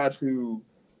 and I try to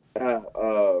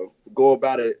go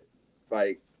about it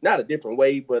like not a different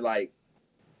way, but like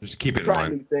Just keep it in try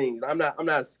mind. new things. I'm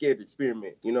not scared to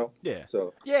experiment, you know. Yeah.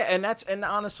 So Yeah, and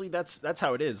honestly, that's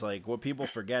how it is. Like what people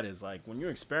forget is like when you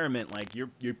experiment, like you're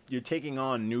taking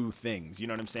on new things. You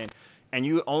know what I'm saying? And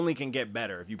you only can get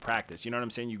better if you practice. You know what I'm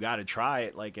saying? You got to try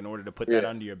it, like in order to put that Yeah.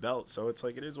 under your belt. So it's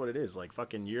like it is what it is. Like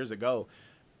fucking years ago,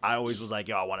 I always was like,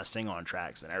 yo, I want to sing on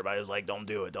tracks, and everybody was like, don't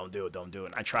do it, don't do it, don't do it.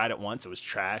 And I tried it once, it was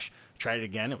trash. Tried it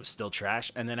again, it was still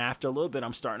trash. And then after a little bit,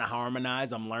 I'm starting to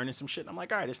harmonize. I'm learning some shit. And I'm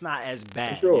like, all right, it's not as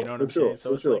bad. sure, You know what for I'm saying? sure, So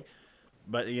for it's sure. like,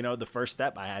 but the first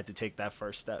step, I had to take that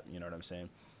first step. You know what I'm saying?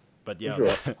 But yeah, For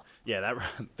sure. yeah,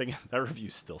 that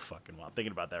review's still fucking wild.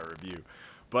 Thinking about that review,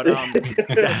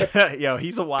 But yo,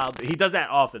 he's a wild. He does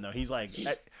that often though. He's like,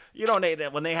 you know,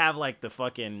 when they have like the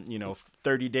fucking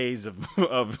 30 days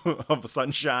of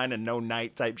sunshine and no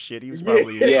night type shit. He was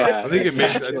probably Yeah. I think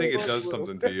it does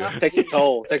something to you. Takes a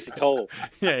toll. Takes a toll.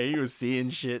 Yeah, he was seeing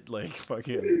shit like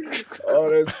fucking. Oh,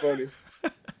 that's funny.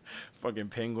 Fucking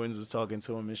penguins was talking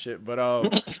to him and shit. But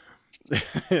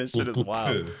shit is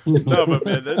wild. No, but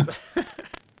man,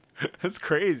 that's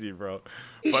crazy, bro.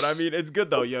 But I mean, it's good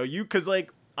though, yo. Cause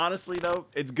like honestly though,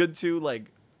 it's good too.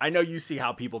 Like I know you see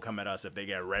how people come at us if they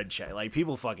get red check. Like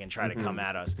people fucking try to come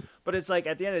at us, but it's like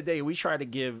at the end of the day, we try to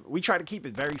keep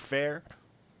it very fair.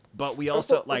 But we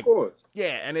also like,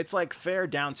 yeah, and it's like fair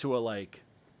down to a like.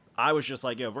 I was just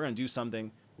like, yo, if we're gonna do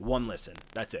something, one listen,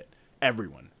 that's it.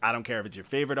 Everyone. I don't care if it's your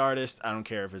favorite artist. I don't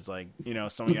care if it's like,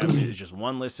 someone you have to, it's just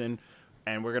one listen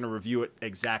and we're going to review it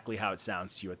exactly how it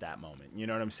sounds to you at that moment. You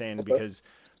know what I'm saying? Okay. Because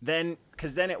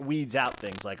then it weeds out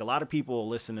things. Like a lot of people will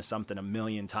listen to something a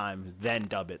million times, then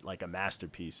dub it like a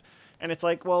masterpiece. And it's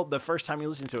like, well, the first time you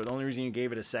listen to it, the only reason you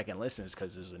gave it a second listen is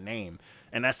because there's a name.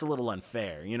 And that's a little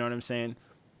unfair. You know what I'm saying?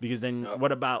 Because then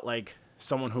what about like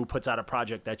someone who puts out a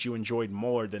project that you enjoyed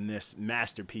more than this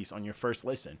masterpiece on your first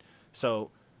listen? So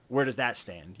where does that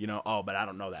stand? Oh, but I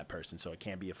don't know that person, so it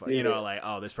can't be a fucking, like,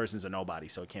 oh, this person's a nobody,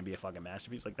 so it can't be a fucking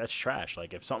masterpiece. Like, that's trash.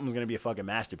 Like, if something's going to be a fucking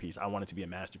masterpiece, I want it to be a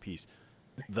masterpiece.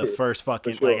 The first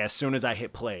fucking, like, as soon as I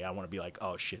hit play, I want to be like,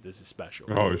 oh, shit, this is special.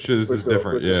 Oh, shit, this is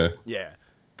different, yeah. Yeah.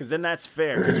 Because then that's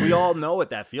fair. Because we all know what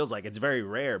that feels like. It's very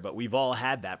rare, but we've all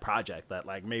had that project that,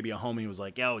 like, maybe a homie was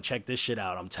like, yo, check this shit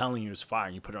out. I'm telling you, it's fire.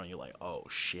 And you put it on, you're like, oh,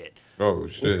 shit. Oh,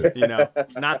 shit.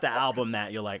 Not the album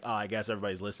that you're like, oh, I guess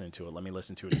everybody's listening to it. Let me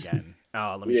listen to it again.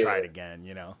 Oh, let me try it again,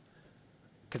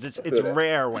 Because it's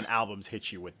rare when albums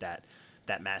hit you with that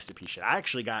masterpiece shit. I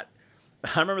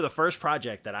remember the first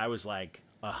project that I was, like,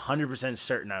 100%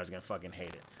 certain I was going to fucking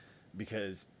hate it.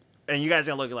 Because... And you guys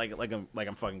are gonna look like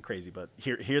I'm fucking crazy, but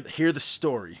hear the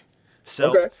story.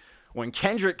 So when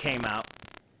Kendrick came out,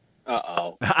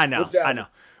 I know.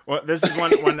 Well, this is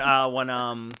when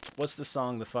what's the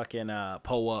song? The fucking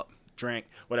Pull Up, Drink,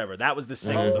 whatever. That was the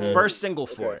single, the first single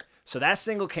for it. So that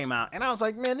single came out, and I was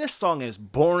like, man, this song is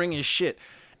boring as shit.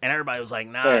 And everybody was like,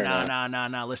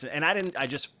 nah, listen. And I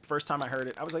just first time I heard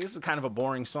it, I was like, this is kind of a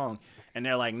boring song. And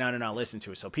they're like, no, listen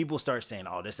to it. So people start saying,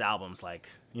 oh, this album's like,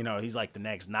 he's like the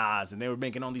next Nas. And they were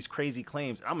making all these crazy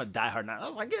claims. I'm a diehard Nas. I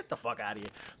was like, get the fuck out of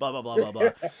here. Blah, blah, blah, blah, blah.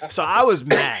 So I was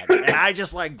mad. And I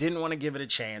just like didn't want to give it a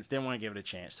chance.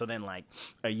 So then like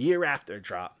a year after it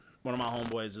dropped, one of my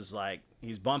homeboys was like,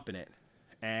 he's bumping it.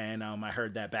 And I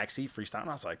heard that backseat freestyle. And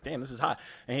I was like, damn, this is hot.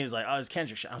 And he's like, oh, it's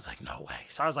Kendrick shit. I was like, no way.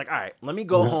 So I was like, all right, let me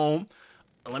go home.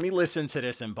 Let me listen to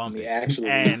this and bump it.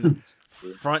 And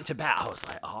front to back, I was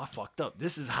like, oh, I fucked up.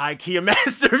 This is high key a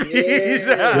masterpiece.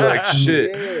 Yeah. You're like,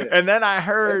 shit. Yeah. And then I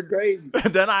heard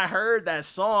that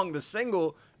song, the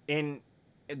single, in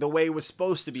the way it was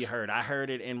supposed to be heard. I heard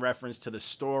it in reference to the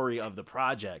story of the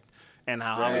project and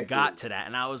how it got to that.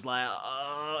 And I was like,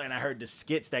 oh, and I heard the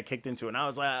skits that kicked into it. And I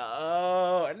was like,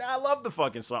 oh, and I love the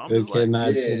fucking song. Good Kid,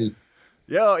 Mad City.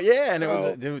 Yo, yeah, and it was,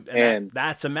 dude, and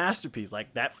that's a masterpiece.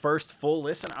 Like, that first full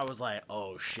listen, I was like,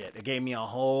 oh, shit. It gave me a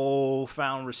whole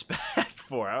found respect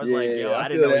for it. I was like, yo, I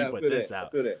didn't know you put this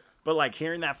out. But, like,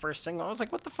 hearing that first single, I was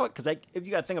like, what the fuck? Because, like, if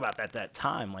you got to think about that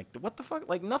time, like, what the fuck?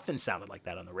 Like, nothing sounded like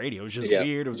that on the radio. It was just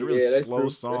weird. It was a really slow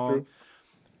song.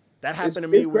 That happened to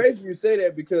me. It's crazy you say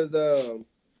that because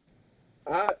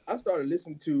I started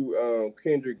listening to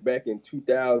Kendrick back in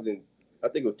 2000. I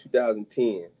think it was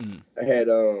 2010.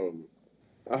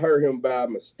 I heard him by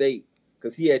mistake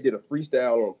because he had did a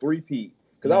freestyle on 3P.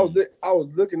 Because I was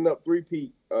looking up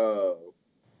 3P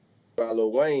by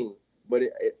Lil Wayne, but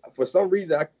for some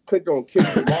reason I clicked on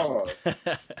Kendrick Lamar,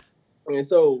 and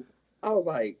so I was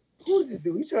like, "Who is this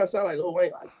dude? He trying to sound like Lil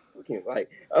Wayne."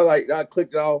 I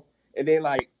clicked it off, and then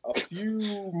like a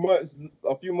few months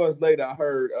later, I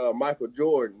heard Michael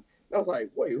Jordan. And I was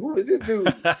like, "Wait, who is this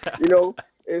dude?"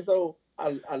 And so.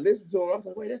 I listened to him. I was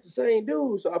like, wait, that's the same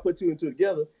dude. So I put two and two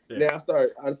together. Yeah. And then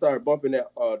I started bumping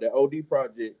that OD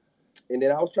project. And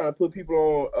then I was trying to put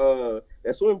people on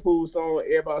that swimming pool song.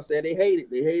 Everybody said they hate it.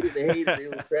 It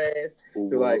was trash.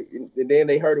 So like, and then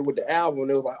they heard it with the album.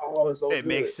 And it was like, oh, it's so good. It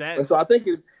makes sense. And so I think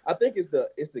it's the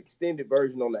extended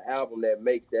version on the album that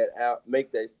makes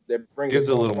that brings gives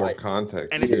a little more context.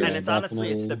 And it's honestly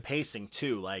it's the pacing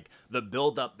too. Like the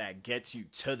build up that gets you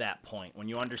to that point. When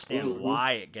you understand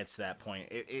why it gets to that point,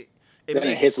 it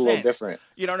makes hits sense. a little different.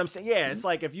 You know what I'm saying? Yeah, it's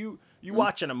like if you you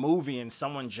watching a movie and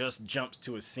someone just jumps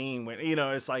to a scene when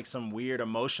it's like some weird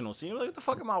emotional scene. You're like, what the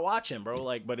fuck am I watching, bro?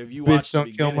 Like, but if you watch Bitch, the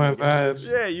don't kill beginning, my vibes.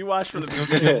 yeah, you watch from the Bitch, don't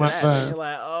beginning kill to my that, and you're vibe.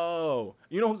 like, oh,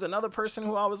 you know who's another person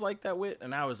who I was like that with,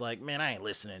 and I was like, man, I ain't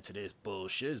listening to this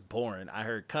bullshit. It's boring. I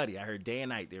heard Cuddy. I heard Day and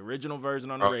Night, the original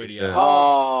version on the Oh, radio. yeah.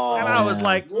 Oh, And I was yeah.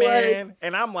 like, What? man,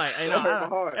 and I'm like, That hurt my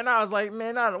heart. and I was like,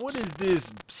 man, what is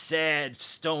this sad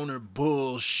stoner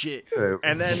bullshit? Yeah.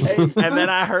 And then, Hey, and then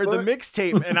I heard the what?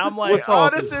 mixtape, and I'm like, What's all oh,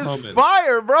 this this is humming?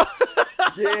 fire, bro.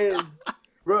 Yes,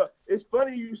 bro. It's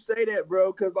funny you say that,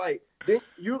 bro, because like then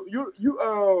you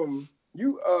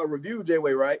reviewed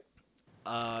J-Way, right?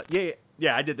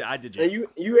 Yeah, I did that. I did. And Yeah.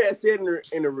 you had said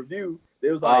in the review,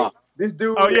 it was like this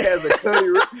dude Oh, yeah. has a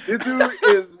cunning. This dude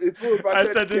is influenced by I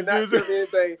Cuddy, said this cannot dude's- tell me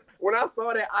anything. When I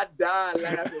saw that, I died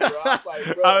laughing, bro. I was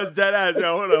like, bro. I was dead ass.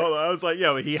 Yo, hold on. I was like,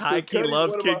 yo, he high key Cuddy's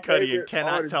loves one of my Kid Cudi and favorite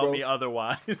cannot artists, tell bro. me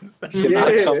otherwise. cannot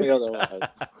Yeah. tell me otherwise.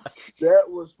 That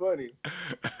was funny.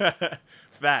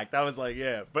 Fact. I was like,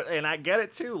 yeah, and I get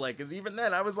it too. Like, cause even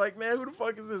then I was like, man, who the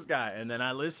fuck is this guy? And then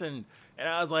I listened, and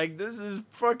I was like, this is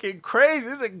fucking crazy.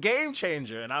 This is a game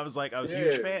changer. And I was like, I was a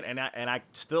huge Yeah. fan, and I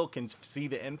still can see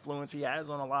the influence he has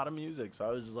on a lot of music. So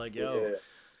I was just like, yo,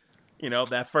 Yeah.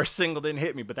 that first single didn't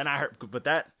hit me, but then I heard,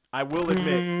 I will admit.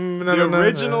 No, The no, no,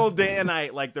 original no. Day and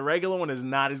Night, like the regular one, is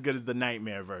not as good as the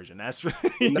Nightmare version. That's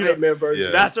you know, Nightmare version.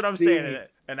 Yeah. that's what I'm See. saying,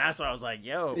 and that's what I was like,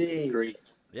 yo, See. Agree.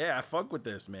 yeah, I fuck with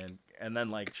this, man. And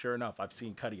then like, sure enough, I've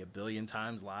seen Cuddy a billion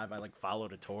times live. I like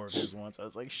followed a tour of his once. I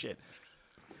was like, shit.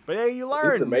 But yeah, you It's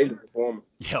learn. an amazing performance.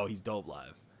 Yo, he's dope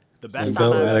live. The So best time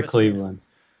go I've out ever of Cleveland.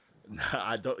 seen.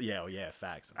 I don't. Yeah,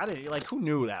 facts. I didn't like. Who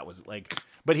knew that was like?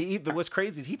 But what's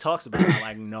crazy is he talks about how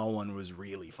like no one was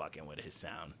really fucking with his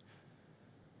sound.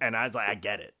 And I was like, I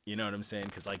get it. You know what I'm saying?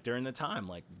 Because like during the time,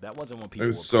 like that wasn't what people. It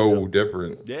was were putting so up.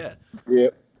 different. Yeah. Yeah.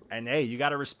 And hey, you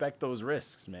gotta respect those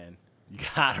risks, man. You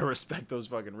gotta respect those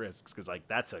fucking risks, because like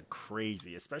that's a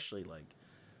crazy, especially like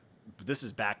this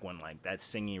is back when like that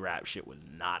singing rap shit was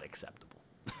not acceptable.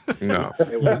 No.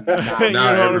 It was You not, know Now what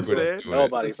I'm everybody's saying? doing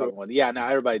nobody fucking with. Yeah, now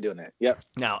everybody doing it. Yep.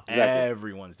 Now Exactly.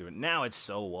 everyone's doing it. Now it's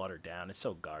so watered down. It's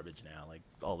so garbage now, like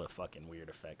all the fucking weird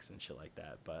effects and shit like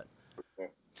that. But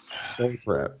it. Soul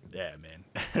trap. yeah, man,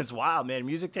 it's wild, man.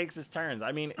 Music takes its turns.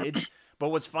 I mean, it. But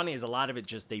what's funny is a lot of it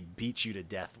just they beat you to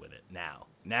death with it now.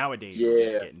 Nowadays, you're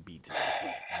just Yeah. getting beat to death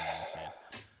with it. You know what I'm saying?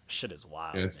 Shit is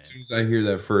wild, Yeah, man. as soon as I hear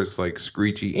that first like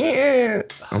screechy, yeah,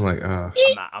 I'm like, I'm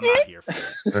not here for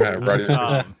it. right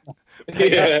in.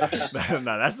 Yeah.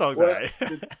 No, that song's Well, alright.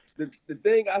 the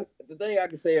thing I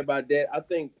can say about that, I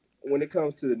think when it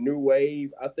comes to the new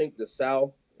wave, I think the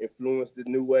South influenced the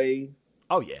new wave.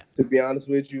 Oh yeah. To be honest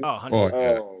with you, Oh, 100%.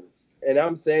 Oh, yeah. And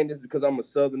I'm saying this because I'm a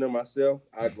Southerner myself.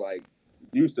 I like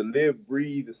used to live,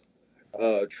 breathe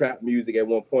trap music at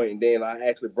one point, and then I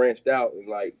actually branched out and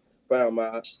like found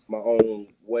my own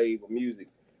wave of music.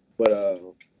 But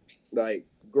like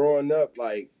growing up,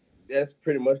 like that's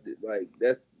pretty much it. Like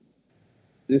that's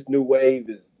this new wave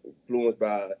is influenced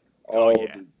by all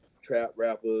yeah. the trap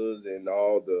rappers and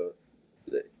all the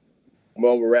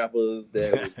mumble rappers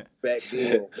that was back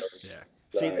then. So, Yeah.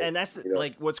 See, like, and that's you know.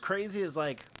 like what's crazy is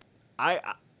like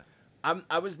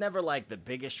I was never like the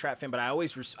biggest trap fan, but I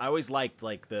always liked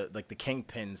like the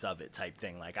kingpins of it type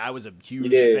thing. Like I was a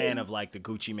huge Yeah. fan of like the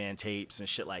Gucci Man tapes and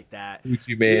shit like that.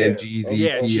 Gucci Man, Yeah. Jeezy,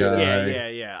 Yeah, T.I.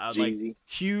 yeah. I was like Jeezy.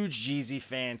 huge Jeezy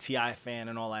fan, Ti fan,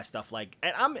 and all that stuff. Like,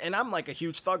 and I'm like a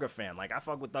huge Thugger fan. Like I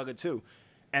fuck with Thugger too.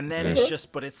 And then it's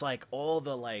just, but it's like all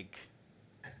the like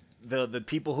the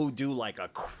people who do like a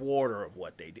quarter of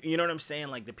what they do. You know what I'm saying?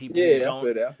 Like the people who Yeah, I don't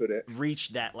feel that. reach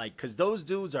that, like, because those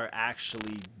dudes are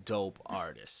actually dope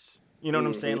artists. You know what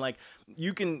I'm saying? Like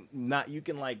you can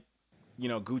like, you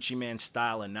know, Gucci Man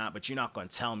style or not, but you're not gonna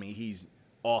tell me he's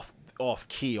off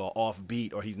key or off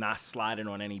beat or he's not sliding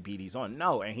on any beat he's on.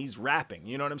 No, and he's rapping.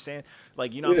 You know what I'm saying?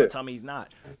 Like you're not gonna tell me he's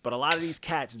not. But a lot of these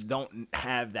cats don't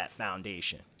have that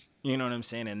foundation. You know what I'm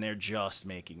saying? And they're just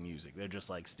making music. They're just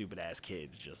like stupid ass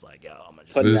kids, just like, yo, I'm gonna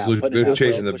just Putting it They're out, just putting it they're out,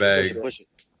 chasing bro. the Push it, bag. push it.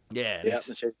 yeah. And Yeah, it's,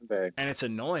 chasing the bag. and it's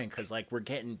annoying because like we're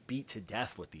getting beat to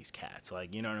death with these cats.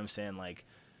 Like, you know what I'm saying? Like,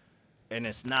 and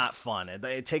it's not fun.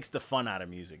 It takes the fun out of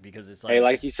music because it's like, Hey,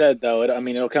 like you said though,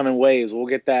 it'll come in waves. We'll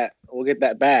get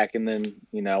that back, and then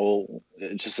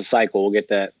it's just a cycle. We'll get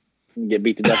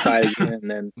beat to death by it again, and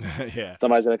then yeah,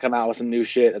 somebody's gonna come out with some new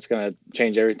shit that's gonna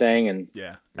change everything. And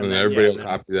yeah. And then then, everybody yeah, will then-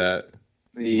 copy that.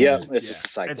 yep, it's Yeah. just a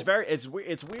cycle.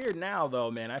 It's weird now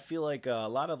though, man. I feel like a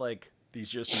lot of like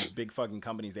these big fucking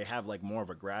companies, they have like more of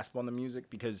a grasp on the music,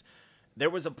 because there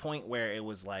was a point where it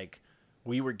was like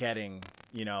we were getting,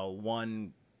 you know,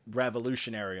 one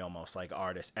revolutionary almost like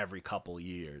artist every couple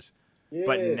years.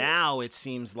 But now it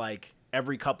seems like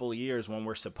every couple of years when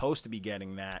we're supposed to be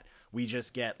getting that, we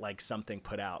just get like something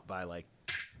put out by like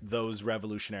those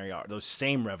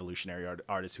same revolutionary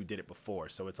artists who did it before.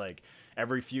 So it's like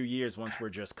every few years, once we're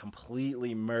just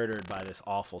completely murdered by this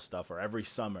awful stuff, or every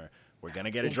summer we're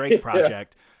gonna get a Drake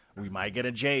project, we might get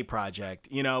a Jay project,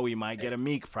 you know, we might get a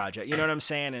Meek project, you know what I'm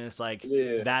saying? And it's like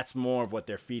that's more of what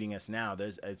they're feeding us now.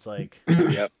 It's like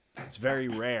it's very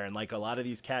rare, and like a lot of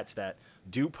these cats that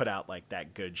do put out like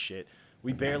that good shit,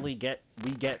 we get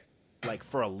like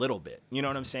for a little bit, you know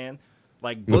what I'm saying?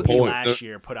 Like Boogie last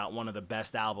year put out one of the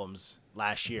best albums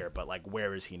last year, but like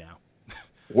where is he now?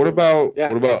 What about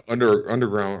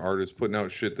underground artists putting out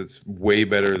shit that's way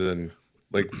better than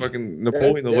like fucking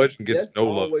Napoleon the Legend gets no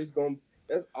love?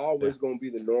 That's always gonna be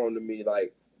the norm to me.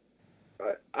 Like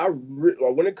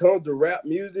when it comes to rap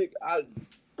music, I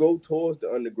go towards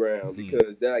the underground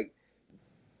because like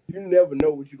you never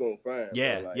know what you're gonna find.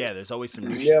 Yeah, like, there's always some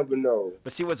new shit. You never know.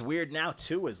 But see, what's weird now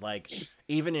too is like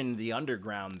even in the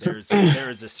underground, there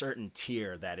is a certain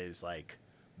tier that is like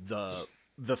the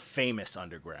famous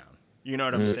underground. You know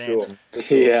what I'm saying?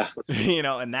 Sure. Yeah. You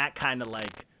know, and that kind of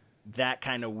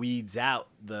weeds out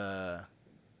the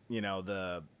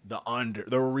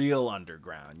real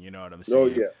underground. You know what I'm saying? Oh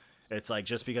yeah. It's like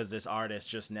just because this artist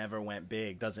just never went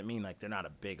big doesn't mean like they're not a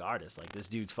big artist. Like this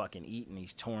dude's fucking eating,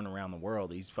 he's touring around the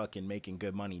world, he's fucking making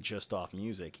good money just off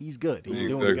music. He's good. He's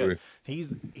doing good.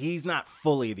 He's not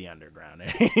fully the underground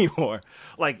anymore.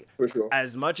 Like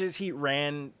as much as he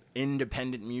ran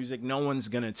independent music, no one's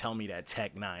gonna tell me that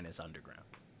Tech Nine is underground.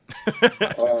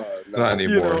 Not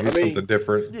anymore. You know, he's something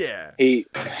different. Yeah.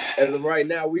 As of right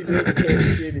now, we live in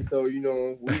Kansas City, so you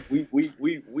know we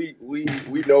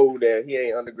know that he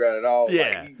ain't underground at all.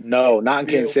 Yeah. Like, not in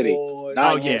Kansas City.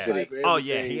 Not in Kansas City. Oh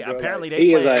yeah. He apparently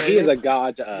he is a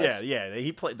god to us. Yeah.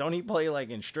 He play like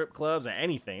in strip clubs or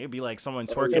anything? It'd be like someone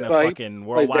twerking a fucking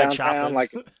worldwide choppers.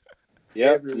 Like,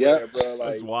 Yep. Bro. Like,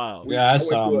 that's wild. I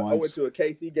saw him once. I went to a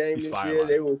KC game He's this year.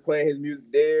 They were playing his music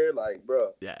there. Like,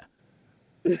 bro. Yeah.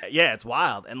 Yeah, it's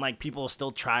wild, and like people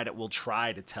still will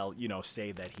try to tell,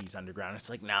 say that he's underground. It's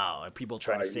like no, people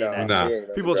try to say that. No.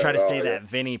 People try to say that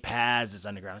Vinny Paz is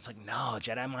underground. It's like no,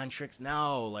 Jedi Mind Tricks,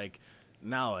 no, like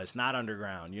no, it's not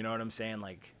underground. You know what I'm saying?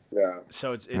 Like, yeah.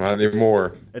 So it's not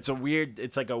anymore. It's a weird.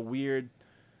 It's like a weird.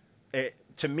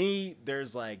 To me,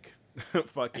 there's like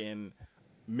fucking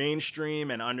mainstream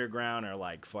and underground are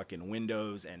like fucking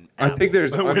Windows and Apple. I think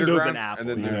there's Windows underground and Apple, and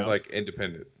then there's like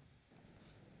independent.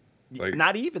 Like,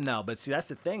 not even though, but see that's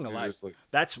the thing.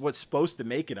 That's what's supposed to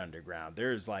make it underground.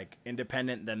 There's like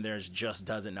independent, then there's just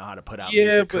doesn't know how to put out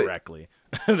music correctly.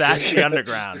 That's the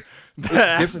underground.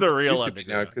 That's the real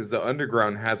underground. Because the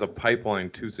underground has a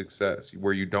pipeline to success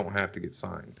where you don't have to get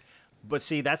signed. But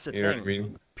see, that's the thing. You know what I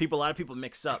mean? A lot of people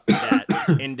mix up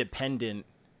that independent.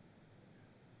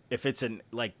 If it's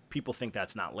like people think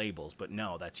that's not labels, but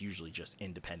no, that's usually just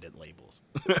independent labels.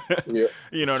 Yeah.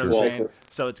 You know what I'm saying?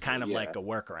 So it's kind of like a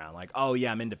workaround. Like, oh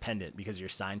yeah, I'm independent because you're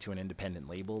signed to an independent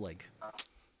label. Like,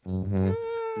 mm-hmm.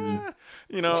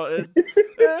 You know,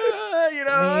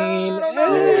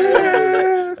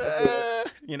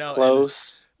 you know,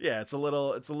 close. It's a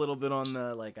little bit on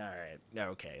the like, all right,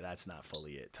 okay, that's not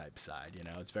fully it type side. You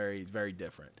know, it's very, very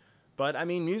different. But I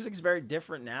mean, music's very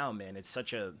different now, man. It's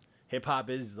such a hip hop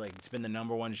is like it's been the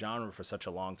number one genre for such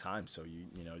a long time. So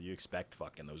you expect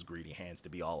fucking those greedy hands to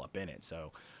be all up in it.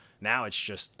 So now it's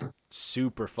just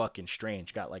super fucking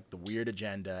strange. Got like the weird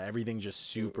agenda. Everything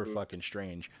just super fucking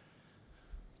strange.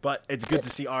 But it's good to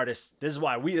see artists. This is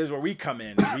where we come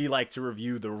in. We like to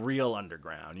review the real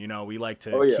underground. You know, we like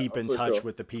to keep in touch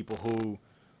with the people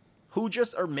who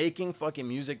just are making fucking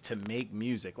music to make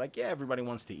music. Like, yeah, everybody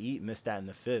wants to eat and this, that, and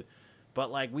the fifth. But,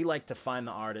 like, we like to find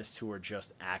the artists who are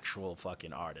just actual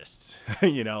fucking artists.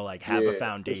 You know, like, have a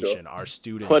foundation. Our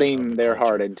students. Putting their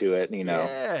heart into it, you know.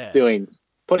 Yeah.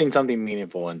 Putting something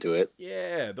meaningful into it.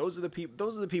 Yeah, those are the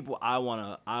people I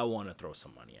wanna throw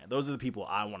some money at. Those are the people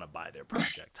I wanna buy their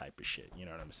project type of shit. You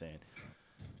know what I'm saying?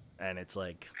 And it's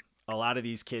like a lot of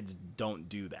these kids don't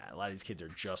do that. A lot of these kids are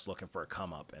just looking for a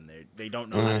come up, and they don't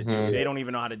know how to do. They don't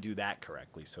even know how to do that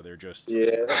correctly. So they're just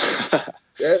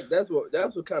That's what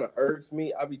kind of irks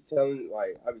me. I be telling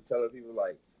people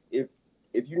like if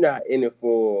you're not in it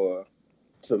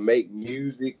to make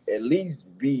music, at least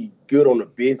be good on the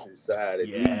business side. At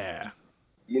least,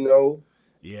 you know.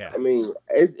 Yeah. I mean,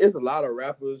 it's a lot of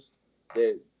rappers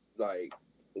that like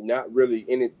not really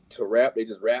in it to rap. They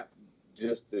just rap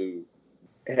just to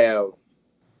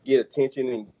get attention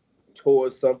and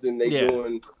towards something they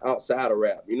doing outside of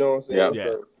rap. You know what I'm saying? Yeah.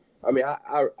 So, I mean,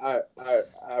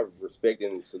 I respect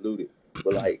and salute it,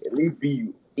 but like at least be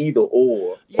either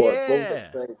or both Yeah.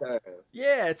 at the same time.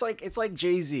 Yeah, it's like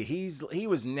Jay-Z. He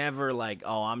was never like,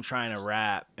 oh, I'm trying to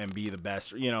rap and be the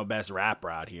best, best rapper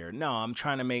out here. No, I'm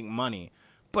trying to make money.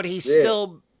 But he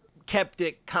still kept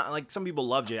it like some people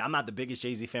love Jay. I'm not the biggest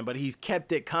Jay-Z fan, but he's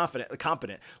kept it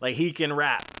competent. Like he can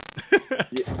rap.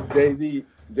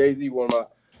 Jay-Z one of my,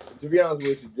 to be honest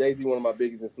with you, Jay-Z one of my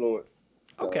biggest influence.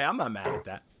 So, Okay, I'm not mad at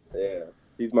that. Yeah.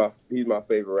 He's my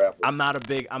favorite rapper. I'm not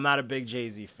a big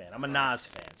Jay-Z fan. I'm a Nas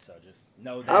fan, so just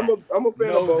know that. I'm a fan of both.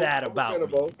 Know that about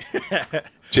me.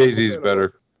 Jay-Z's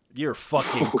better. You're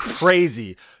fucking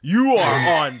crazy. You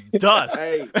are on dust.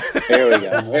 Hey, There we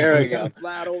go. There we go.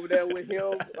 slide over there with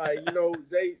him. Like,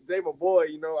 Jay my boy,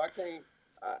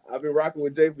 I've been rocking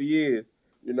with Jay for years,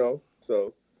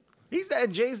 so.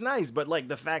 Jay's nice, but like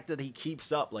the fact that he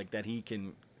keeps up, like that he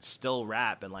can still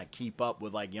rap and like keep up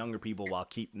with like younger people while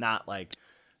not like,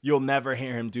 you'll never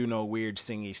hear him do no weird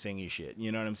singy shit.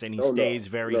 You know what I'm saying? He stays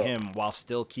very him while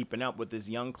still keeping up with this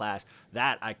young class.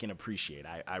 That I can appreciate.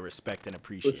 I respect and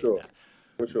appreciate that.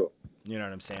 For sure. You know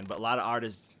what I'm saying? But a lot of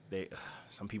artists,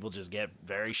 some people just get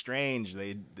very strange.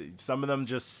 Some of them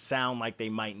just sound like they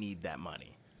might need that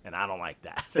money, and I don't like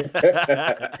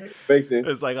that. Makes sense.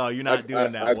 It's like, oh, you're not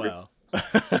doing that I well.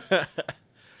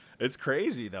 It's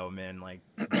crazy though, man. Like,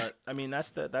 but I mean, that's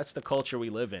the culture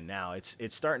we live in now. It's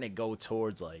starting to go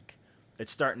towards like,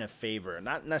 it's starting to favor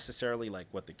not necessarily like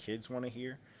what the kids want to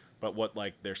hear, but what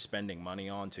like they're spending money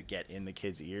on to get in the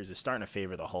kids' ears. It's starting to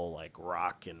favor the whole like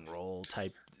rock and roll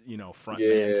type, front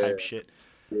man type shit.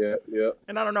 Yeah.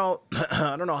 And I don't know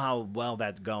how well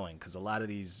that's going, because a lot of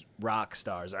these rock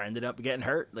stars are ended up getting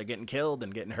hurt. They're getting killed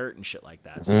and getting hurt and shit like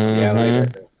that. So, Yeah,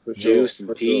 like For Juice sure,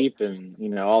 and for Peep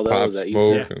and all Pop those that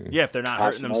Smoke. yeah, if they're not Pop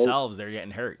hurting Smoke. themselves, they're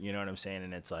getting hurt. You know what I'm saying?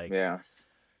 And it's like, yeah.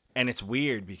 and it's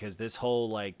weird because this whole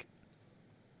like,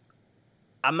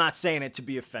 I'm not saying it to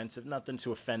be offensive, nothing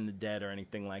to offend the dead or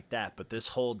anything like that, but this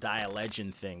whole Die a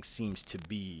Legend thing seems to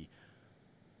be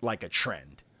like a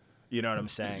trend. You know what I'm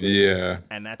saying? Yeah.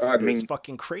 And that's it's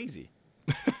fucking crazy.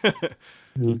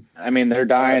 I mean, they're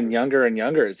dying younger and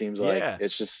younger. It seems like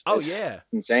it's just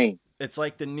insane. It's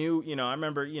like the new, I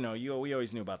remember, we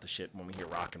always knew about the shit when we hear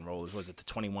rock and rollers. Was it the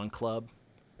 21 Club?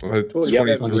 23,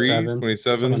 27.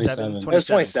 27. It was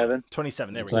 27.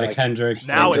 27. There It's we go. like Kendrick.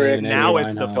 Now it's Kendrick,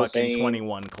 the Winehouse. fucking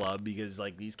 21 Club, because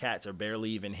like these cats are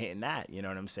barely even hitting that. You know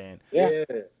what I'm saying? Yeah.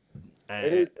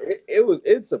 And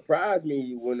It surprised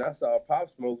me when I saw Pop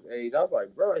Smoke's age. I was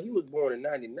like, bro, he was born in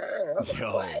 '99. I was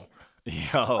like, what?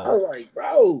 I was like,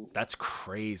 bro, that's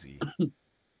crazy. like,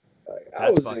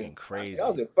 That's fucking crazy. I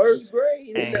was in first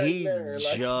grade, And he 99,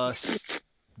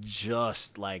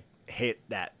 just like hit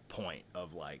that point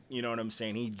of like, you know what I'm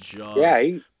saying? He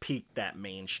just peaked that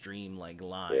mainstream like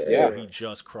line. Yeah. He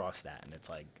just crossed that, and it's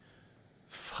like,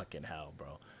 fucking hell,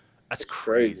 bro. That's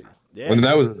crazy. Yeah. When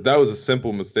that was a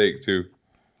simple mistake too.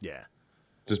 Yeah.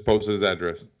 Just posted his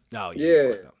address. Oh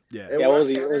Yeah. Yeah. And Yeah, when was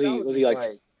I he found out, was he like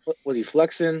was he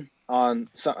flexing on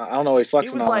some, I don't know, he's He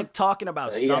flexing was on like talking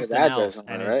about he had his something address else, on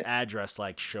and there, his right? address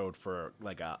like showed for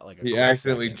like a He quick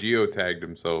accidentally second. geotagged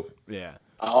himself, Yeah.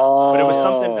 Oh, But it was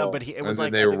something. But it and was then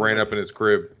like they I think it was ran like- up in his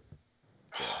crib.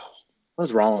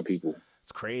 what's wrong with people?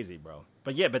 It's crazy, bro.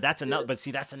 But yeah, but that's another. But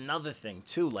see, that's another thing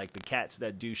too. Like the cats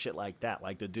that do shit like that,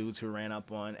 like the dudes who ran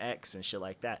up on X and shit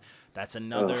like that. That's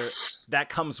another. That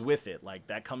comes with it. Like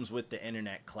that comes with the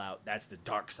internet clout. That's the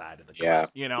dark side of the clout.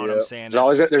 Yeah. You know what I'm saying?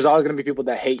 There's always gonna be people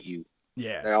that hate you.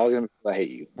 Yeah. There's always gonna be people that hate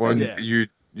you. Well, Yeah.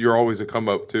 you're always a come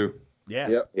up too. Yeah.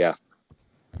 Yep. Yeah.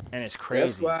 And it's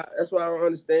crazy. That's why I don't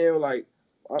understand. Like,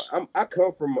 I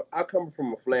come from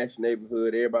a flash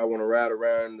neighborhood. Everybody want to ride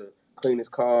around the cleanest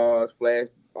cars, flash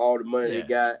all the money they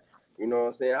got. You know what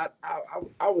I'm saying?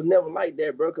 I was never like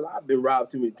that, bro, because I've been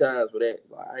robbed too many times for that.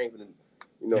 Like, I ain't gonna,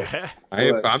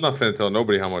 I'm not finna tell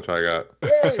nobody how much I got.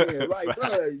 Yeah, like,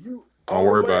 bro, Don't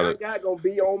worry about it. I got gonna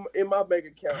be in my bank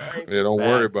account. Yeah, don't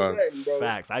worry about it. Bro.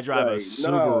 Facts. I drive a Like,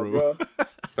 Subaru. bro.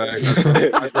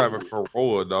 Fact, I drive a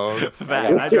Corolla, dog.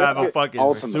 Fact. I drive a fucking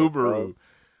Ultimate, Subaru. bro.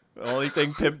 The only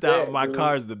thing pimped out in my dude.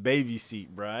 car is the baby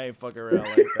seat, bro. I ain't fucking around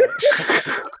like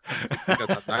that. Got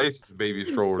the nicest baby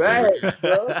stroller. dude. Facts,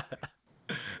 bro.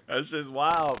 That's just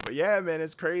wild. But yeah, man,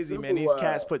 it's crazy, man. Super These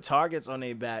cats wild. put targets on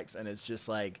their backs, and it's just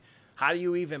like, how do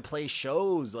you even play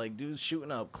shows? Like, dudes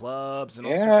shooting up clubs and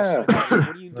all sorts of shit like that. Like,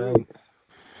 what do you do?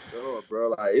 Oh, bro,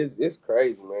 like it's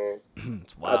crazy, man.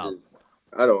 It's wild.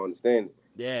 I don't understand it.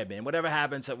 Yeah, man. Whatever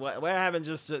happened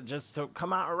just to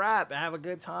come out and rap and have a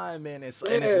good time, man. And it's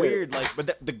weird. Like,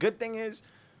 but the good thing is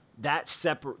that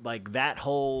separate, like that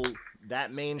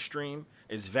mainstream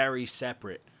is very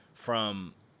separate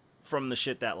from from the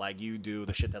shit that like you do,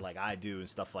 the shit that like I do and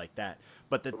stuff like that.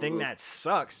 But the thing that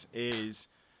sucks is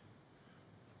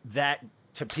that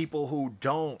to people who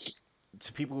don't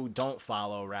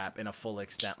follow rap in a full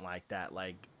extent like that,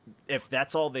 like if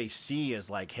that's all they see is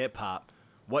like hip hop,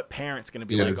 what parent's gonna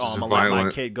be like, oh, I'm gonna let my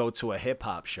kid go to a hip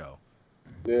hop show?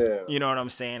 Yeah. You know what I'm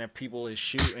saying? If people is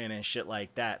shooting and shit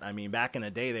like that. I mean, back in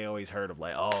the day, they always heard of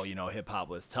like, oh, you know, hip hop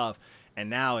was tough. And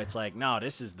now it's like, no,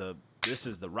 this is the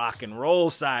rock and roll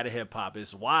side of hip hop.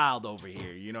 It's wild over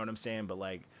here. You know what I'm saying? But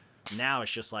like now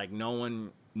it's just like no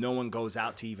one goes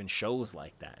out to even shows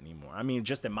like that anymore. I mean,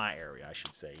 just in my area, I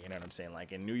should say. You know what I'm saying?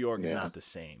 Like in New York, it's not the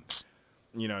same.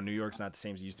 You know, New York's not the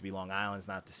same as it used to be. Long Island's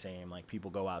not the same. Like people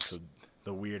go out to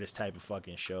the weirdest type of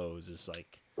fucking shows. It's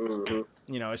like,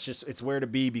 you know, it's where to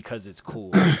be because it's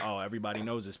cool. Like, oh, everybody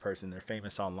knows this person. They're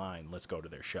famous online. Let's go to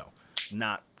their show.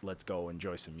 Not let's go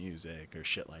enjoy some music or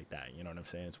shit like that. You know what I'm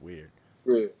saying? It's weird.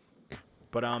 Yeah.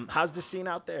 But how's the scene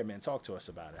out there, man? Talk to us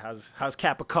about it. How's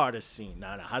Capicarda's scene?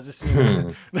 Nah, how's the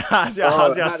scene? how's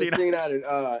y'all scene out in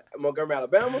Montgomery,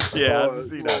 Alabama? Yeah, how's the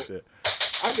scene out there?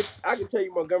 I can tell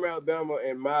you Montgomery, Alabama,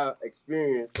 and my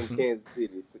experience from Kansas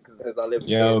City, because I live in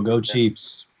Yo, Kansas go now.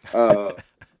 Chiefs.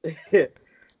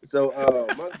 So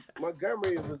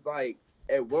Montgomery was like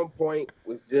at one point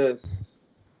was just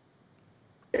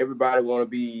everybody want to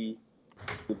be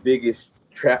the biggest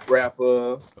trap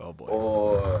rapper, Oh boy,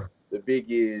 or the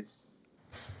biggest.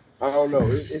 I don't know.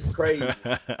 It's crazy.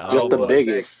 Just the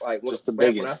biggest. Like just the when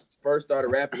I biggest. first started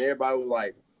rapping, everybody was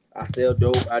like, "I sell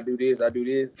dope. I do this. I do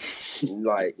this."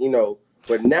 Like, you know.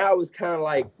 But now it's kind of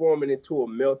like forming into a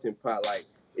melting pot. Like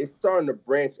it's starting to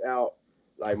branch out.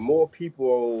 Like more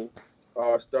people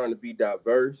are starting to be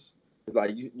diverse. It's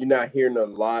like you're not hearing a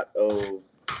lot of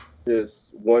just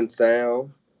one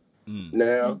sound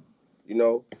now. You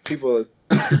know, people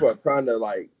are trying to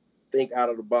like think out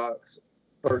of the box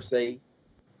per se,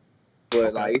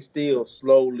 but like it's still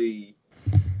slowly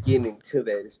getting to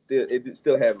that. It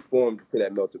still haven't formed to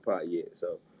that melting pot yet.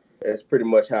 So that's pretty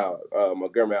much how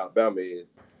Montgomery, Alabama is.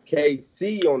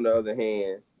 KC, on the other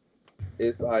hand,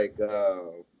 it's like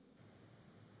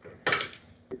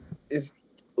it's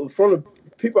from the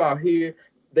people out here.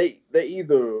 They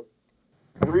either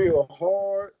real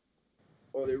hard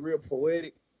or they're real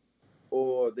poetic,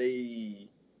 or they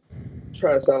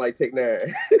try to sound like Tech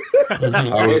Nine.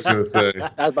 I was gonna say.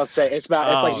 I was about to say it's like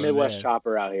Oh, Midwest man.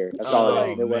 Chopper out here. That's Oh, all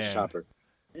it is. Midwest man. Chopper.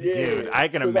 Dude, I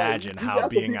can So, like, imagine you how got some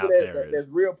being people out there is. That's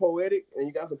real poetic, and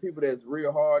you got some people that's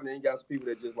real hard, and then you got some people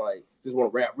that just want to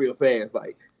rap real fast,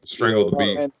 like Strangle the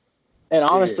beat. And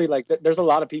honestly, like there's a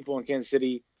lot of people in Kansas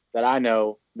City that I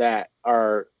know that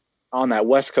are on that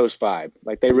West Coast vibe.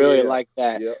 Like they really like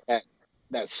that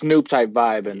Snoop type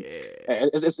vibe, and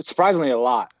it's surprisingly a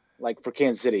lot. Like for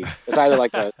Kansas City, it's either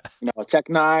like a Tech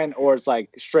Nine or it's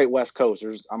like straight West Coast.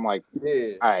 I'm like,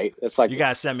 all right, it's like You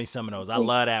gotta send me some of those. I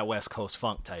love that West Coast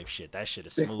funk type shit. That shit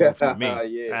is smooth to me.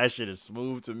 Yeah. That shit is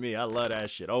smooth to me. I love that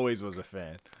shit. Always was a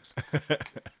fan.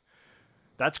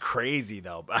 That's crazy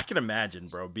though. I can imagine,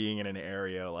 bro, being in an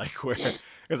area like where,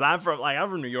 because I'm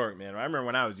from New York, man. I remember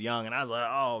when I was young and I was like,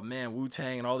 oh man,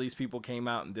 Wu-Tang and all these people came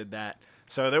out and did that.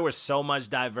 So there was so much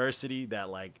diversity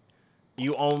that like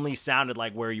you only sounded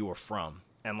like where you were from,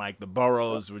 and like the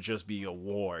boroughs would just be a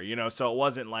war, you know. So it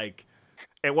wasn't like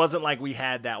we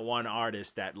had that one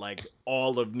artist that like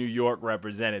all of New York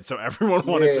represented, so everyone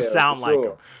wanted to sound like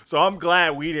him. So I'm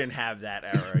glad we didn't have that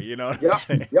era, you know what I'm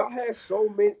saying? Y'all had so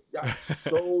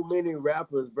many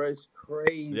rappers, bro. It's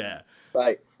crazy. Yeah.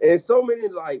 Like, and so many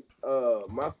like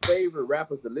my favorite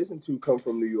rappers to listen to come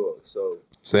from New York. So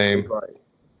Same. like,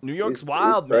 New York's it's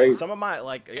wild, man. crazy. Some of my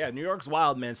New York's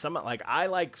wild, man. Some like I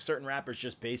like certain rappers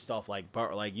just based off like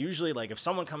usually like if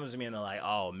someone comes to me and they're like,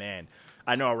 oh man,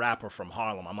 I know a rapper from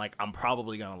Harlem. I'm like, I'm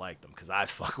probably gonna like them because I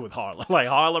fuck with Harlem. Like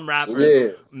Harlem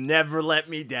rappers never let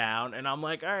me down, and I'm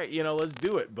like, all right, let's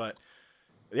do it. But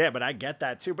yeah, but I get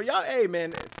that too. But y'all, hey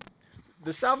man,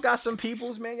 the South got some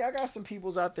peoples, man. Y'all got some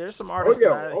peoples out there. Some artists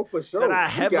for sure. that I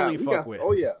heavily fuck with.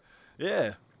 Oh yeah.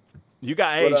 Yeah. You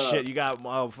got you got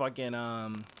fucking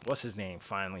what's his name?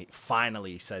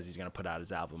 Finally says he's gonna put out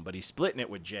his album, but he's splitting it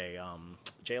with Jay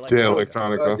Electronica.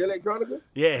 Jay Electronica.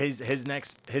 Yeah,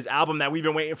 his album that we've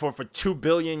been waiting for 2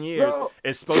 billion years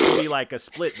is supposed to be like a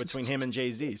split between him and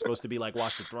Jay-Z. It's supposed to be like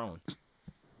Watch the Throne.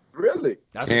 Really?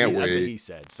 That's what he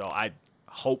said. So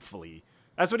hopefully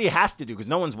that's what he has to do because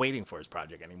no one's waiting for his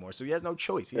project anymore. So he has no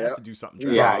choice. He has to do something.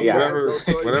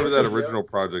 Whatever that original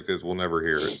project is, we'll never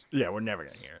hear it. Yeah, we're never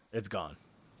gonna hear it. It's gone.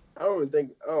 I don't even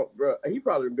think. Oh, bro, he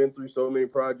probably been through so many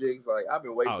projects. Like I've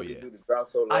been waiting for this dude to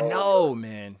drop so long. I know,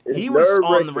 man. He was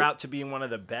on the route to being one of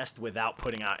the best without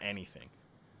putting out anything.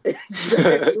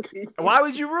 Exactly. Why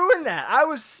would you ruin that? I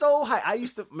was so high. I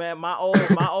used to, man, my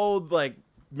old like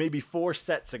maybe 4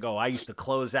 sets ago, I used to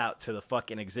close out to the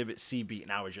fucking Exhibit C beat,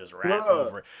 and I would just rap Bruh.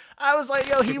 over it. I was like,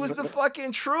 yo, he was the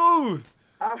fucking truth.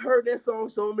 I heard that song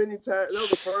so many times. That was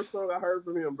the first song I heard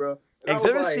from him, bro. And I was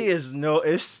Exhibit like, C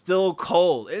it's still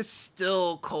cold. It's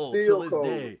still cold Still till this cold.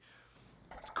 day.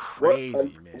 It's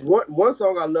crazy, man. One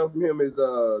song I love from him is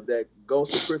that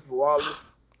Ghost of Christopher Wallace.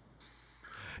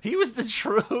 He was the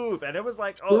truth, and it was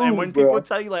like, oh, and when people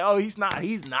tell you like, oh, he's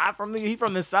not from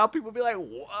the South, people be like,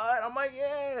 what? I'm like,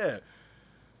 yeah.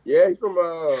 Yeah, he's from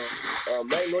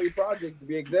Magnolia Project to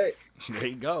be exact. There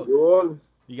you go. New Orleans.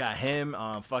 You got him,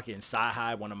 fucking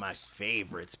Sci-Hi, one of my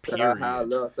favorites. Period. I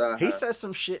love Sci-Hi. He said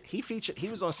some shit. He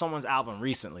was on someone's album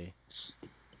recently,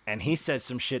 and he said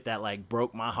some shit that like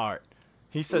broke my heart.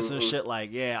 He said some shit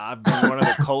like, yeah, I've been one of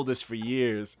the coldest for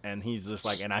years, and he's just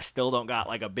like, and I still don't got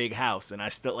like a big house, and I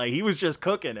still like, he was just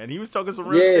cooking, and he was talking some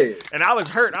real shit, and I was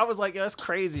hurt. I was like, yo, that's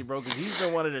crazy, bro, because he's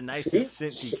been one of the nicest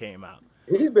since he came out.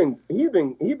 He's been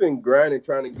grinding,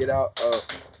 trying to get out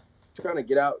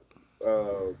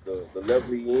the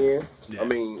level he in. Yeah. I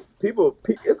mean,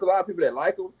 it's a lot of people that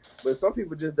like him, but some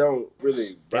people just don't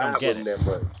really They don't vibe get with it. him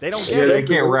that much. They don't Yeah, get they it.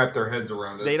 can't wrap their heads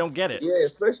around it. They don't get it. Yeah,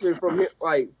 especially from him,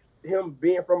 like him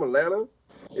being from Atlanta.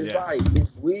 It's Yeah. like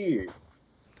it's weird.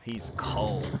 He's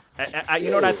cold. You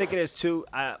know what I think it is too?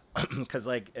 Because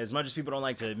like, as much as people don't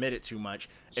like to admit it too much,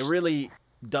 it really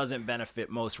doesn't benefit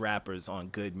most rappers on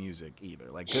good music either.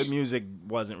 Like, good music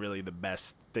wasn't really the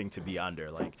best thing to be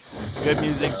under. Like, good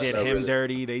music did him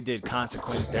dirty. They did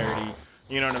Consequence dirty.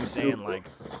 You know what I'm saying? Like,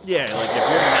 yeah, like if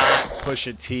you're not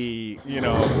Pusha T, you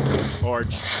know, or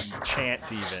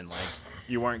Chance even, like,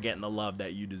 you weren't getting the love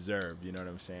that you deserved. You know what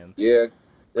I'm saying? Yeah,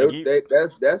 Like,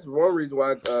 that's one reason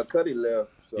why Cudi left.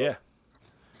 So. Yeah.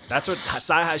 That's what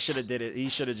Sci-Hi should have did it. He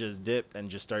should have just dipped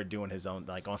and just started doing his own,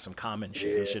 like on some common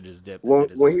shit. Yeah. He should have just dipped. When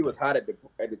he own was thing. hot at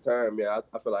the time, yeah,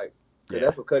 I feel like Yeah.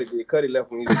 that's what Cudi did. Cudi left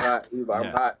when he was hot. He was like, Yeah.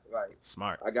 I'm hot. Like,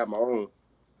 Smart. I got my own.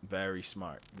 Very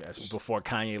smart. That's before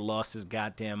Kanye lost his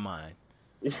goddamn mind.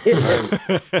 Really.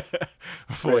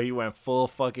 Before he went full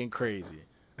fucking crazy.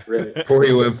 Before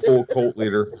he went full cult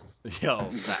leader. Yo,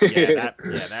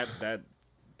 that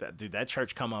dude, that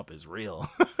church come up is real.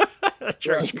 That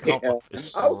church come up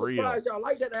is I was real. surprised y'all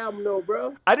like that album though,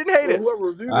 bro. I didn't hate it. Whoever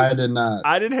reviewed it. I did not.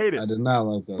 I didn't hate I it. did not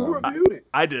like that. Who album. reviewed it?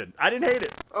 I did. I didn't hate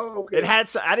it. Oh, okay. It had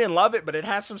some, I didn't love it, but it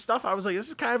had some stuff. I was like, this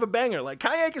is kind of a banger. Like,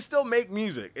 Kanye can still make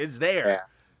music. It's there. Yeah.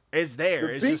 It's there.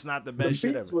 The It's beat- just not the The best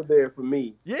shit beats ever. were there for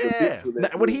me. The Yeah. beats were there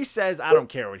for What me. he says, I don't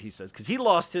care what he says, because he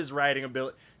lost his writing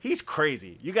ability. He's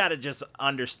crazy. You got to just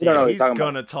understand. You don't know what He's he's talking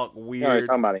going to talk You know, weird. he's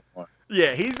talking about it anymore.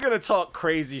 Yeah, he's going to talk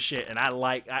crazy shit. And I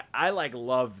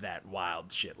love that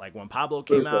wild shit. Like when Pablo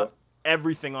came Okay. out,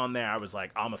 everything on there, I was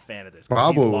like, I'm a fan of this. 'Cause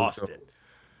Pablo he's was lost dope. it.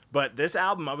 But this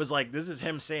album, I was like, this is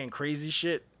him saying crazy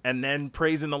shit and then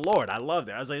praising the Lord. I loved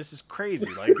it. I was like, this is crazy.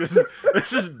 Like this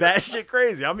is batshit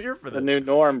crazy. I'm here for The this. new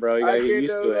norm, bro. You I gotta get can't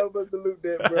used do to it. nothing but salute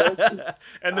that, bro.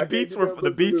 And I the beats can't do were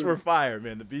nothing but salute. fire,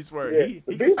 man. The beats were Yeah, he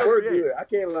the can beats still were create. good. I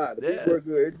can't lie. The beats Yeah. were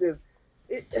good.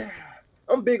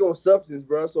 I'm big on substance,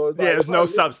 bro. So it's like, Yeah, there's if I no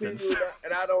listen to substance. you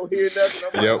and I don't hear nothing.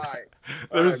 I'm Yep. like, all right.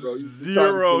 There's bro, you talking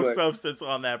zero too much. substance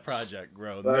on that project,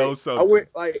 bro. Like, No I substance.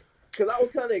 went cause I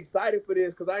was kind of excited for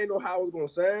this, cause I didn't know how it was gonna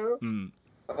sound.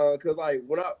 Mm. Cause like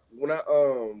when I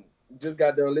just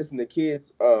got done listening to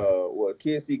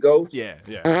Kids See Ghosts. Yeah,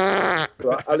 yeah.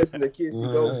 So I listened to Kids See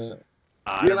Ghosts.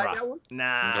 I You didn't like rock. that one? Nah,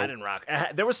 I Nope. didn't rock.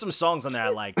 There were some songs on there I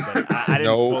liked, but I didn't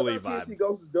No. fully I thought Kids See vibe.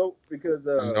 Ghosts was dope because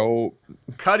No,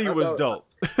 Cuddy I was thought- dope.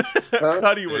 Huh?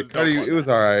 Cuddy was dope. Cudi, on it was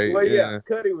that. all right. well, yeah. yeah,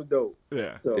 Cudi was dope.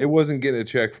 Yeah, So It wasn't getting a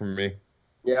check from me.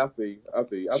 yeah, I feel you. I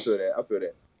feel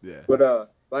that. yeah.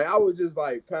 But like I was just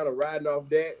like kind of riding off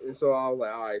that, and so I was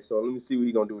like, all right, so let me see what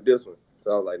he gonna do with this one.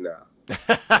 So I was like,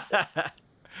 nah.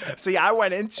 See, I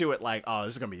went into it like, oh,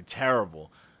 this is gonna be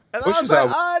terrible, and I Push's was like,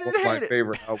 album oh, I was one didn't of my hate it.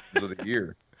 favorite albums of the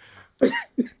year.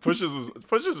 Push's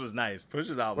was nice.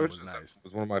 Push's album was Push's nice.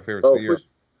 was one of my favorites of the year.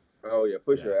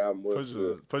 Push Yeah. your album was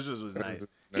Push's was That nice. was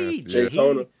He, nasty.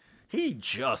 Daytona. he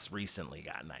just recently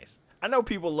got nice. I know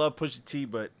people love Pusha T,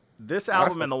 but this I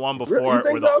album thought- and the one Really? before You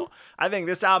think were the. so? I think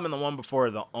this album and the one before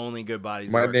are the only good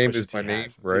bodies. My of work Name Pusha Is T My Name,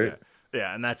 has. right?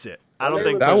 Yeah, and that's it. My I don't Name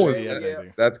think Is That My Pusha was T has yeah.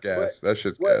 anything. that's gas. That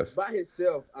shit's Well, gas. by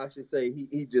himself, I should say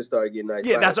he just started getting nice.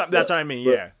 Yeah, by that's what himself. I mean.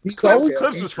 But- Yeah, He's Clips always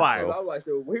was featured, fire. I was like,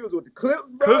 so when he was with the Clips,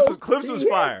 bro. Clips was he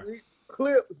had fire.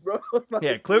 Clips, bro. Like,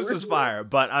 Yeah, Clips was for real. fire,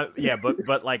 but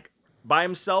but like by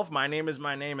himself, My Name Is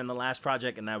My Name, and the last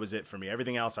project, and that was it for me.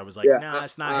 Everything else, I was like, nah,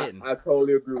 it's not hitting. I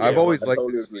totally agree. With I've that. always I liked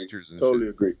totally his agree. features and Totally shit.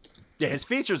 agree. Yeah, his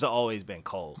features have always been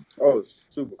cold. Oh, it's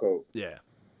super cool. Yeah,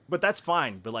 But that's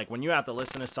fine. But like when you have to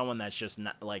listen to someone that's just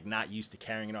not used to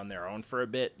carrying it on their own for a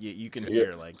bit, you can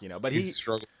hear like, you know. But He's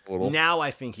struggling a little. now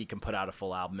I think he can put out a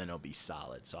full album and it'll be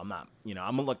solid. So I'm not, you know,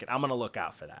 I'm gonna look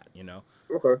out for that, you know.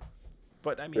 Okay.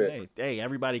 But I mean, hey,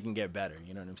 everybody can get better.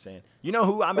 You know what I'm saying? You know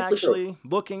who I'm Oh, for sure. actually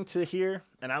looking to hear,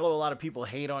 and I know a lot of people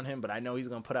hate on him, but I know he's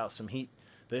gonna put out some heat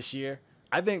this year.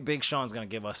 I think Big Sean's gonna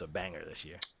give us a banger this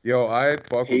year. Yo, I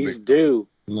fuck with He's Big. due.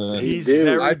 He's due.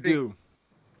 very I think- due.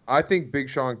 I think Big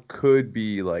Sean could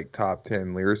be like top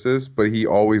 10 lyricist, but he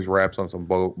always raps on some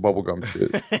bubblegum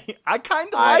shit. I kind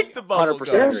of I like the bubble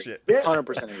 100% gum agree. shit.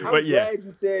 100% agree. I'm But yeah. glad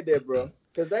you said that, bro.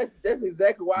 Because that's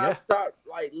exactly why I Yeah. start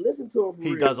like listening to him. For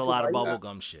He real. does a lot of Like,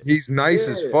 bubblegum shit. He's nice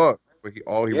as Yeah. fuck, but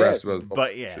all he raps Yes. about is But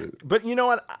bubblegum yeah, shit. but you know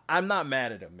what? I'm not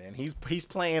mad at him, man. He's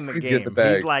playing the He'd get game. the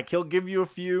bag. He's like he'll give you a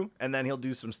few, and then he'll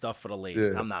do some stuff for the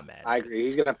ladies. Yeah. I'm not mad. I agree.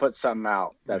 He's gonna put something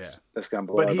out that's gonna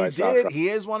blow But he everybody's socks did. off. He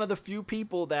is one of the few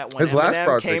people that when His last Eminem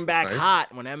project came was back nice.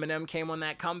 hot, when Eminem came on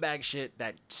that comeback shit,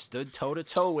 that stood toe to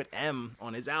toe with M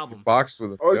on his album. Boxed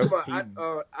with him. Oh, Yep. you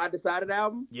talking I Decided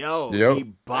album? Yo, Yep. he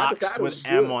boxed decided it with was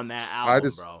M good. on that I album,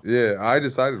 just, bro. yeah, I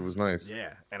decided it was nice.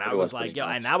 Yeah, and I It was was like, pretty yo,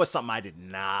 nice. and that was something I did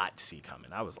not see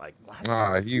coming. I was like, what?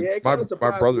 Yeah, it my kinda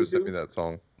surprised brother me, sent me too. that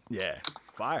song. Yeah, He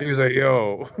fire. was like,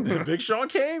 yo. Big Sean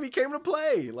came. He came to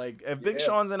play. Like if Big Yeah.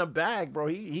 Sean's in a bag, bro,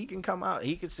 he can come out.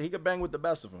 He could bang with the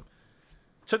best of them.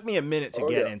 Took me a minute to Oh,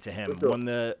 get yeah, into him. for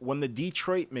sure. When the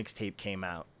Detroit mixtape came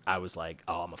out, I was like,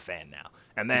 oh, I'm a fan now.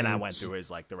 And then I Mhm. went through his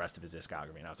like the rest of his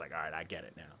discography, and I was like, all right, I get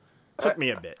it now. Took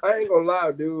me a bit. I ain't gonna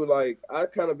lie, dude. Like I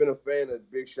kind of been a fan of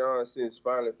Big Sean since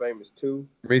Finally Famous 2.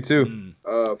 Me too.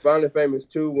 Mm. Finally Famous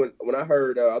 2. When I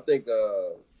heard, I think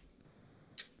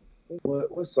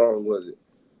what song was it?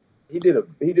 He did a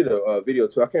video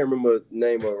too. I can't remember the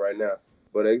name of it right now,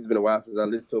 but it's been a while since I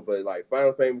listened to it. But like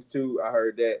Final Famous 2, I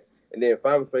heard that, and then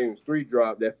Final Famous 3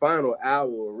 dropped. That final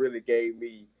hour really gave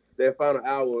me that final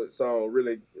hour song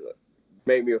really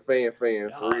made me a fan for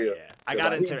Oh, real. yeah. I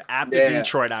got into He's- after yeah.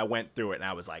 Detroit. I went through it and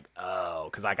I was like, oh,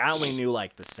 because like I only knew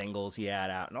like the singles he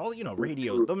had out and all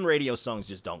radio. Them radio songs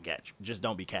just don't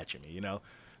be catching me. You know,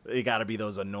 it got to be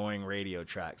those annoying radio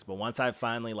tracks. But once I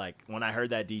finally when I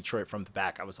heard that Detroit from the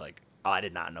back, I was like, oh, I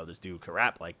did not know this dude could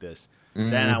rap like this.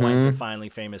 Then I went to Finally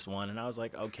Famous 1 and I was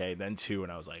like, okay. Then 2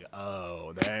 and I was like,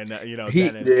 oh. Then then it's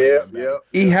even better.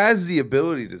 He has the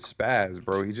ability to spaz,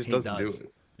 bro. He just He doesn't does. do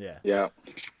it. Yeah. Yeah.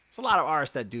 It's a lot of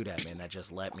artists that do that, man. That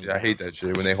just let me. Yeah, I down hate that shit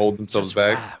sometimes. when they hold themselves Just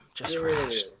back. Rap, just Yeah.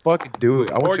 rap. Fucking do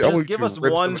it. I Or want you, I just want give you us to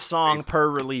rip one somebody's song face. per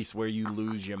release where you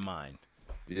lose your mind.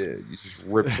 Yeah, you just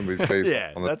rip somebody's face.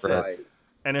 Yeah, on the that's track. Like,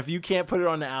 And if you can't put it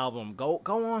on the album, go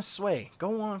on Sway,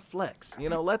 go on Flex. You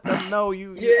know, let them know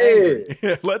you Yeah.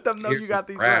 angry. Let them know Here's you got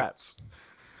some these raps.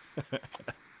 raps.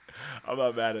 I'm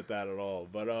not mad at that at all.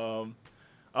 But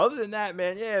other than that,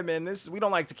 man, yeah, man, we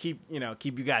don't like to keep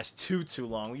you guys too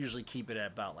long. We usually keep it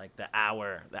at about like the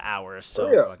hour or so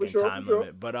Oh, yeah, for fucking sure, time for sure.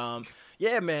 limit. But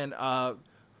yeah, man,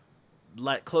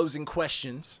 like closing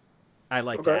questions. I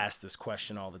like to Okay. ask this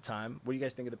question all the time. What do you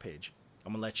guys think of the page?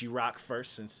 I'm gonna let you rock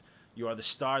first since you are the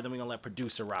star. Then we're gonna let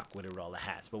producer rock with it with all the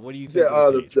hats. But what do you think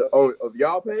of the page? of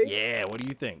y'all page? Yeah, what do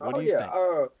you think? What Oh do you yeah.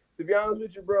 think? To be honest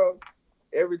with you, bro,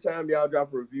 every time y'all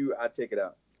drop a review, I check it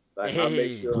out. Like I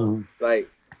make Hey. sure, like,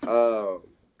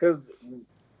 because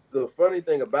the funny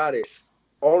thing about it,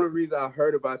 only reason I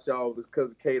heard about y'all was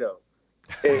because of Kato.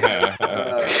 And,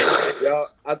 y'all,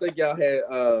 I think y'all had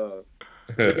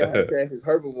his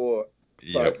herbivore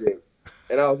Yep. project.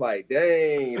 And I was like,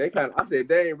 dang, I said,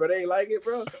 dang, bro, they ain't like it,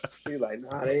 bro. He was like,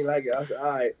 nah, they ain't like it. I said, all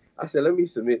right. I said, let me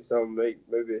submit something,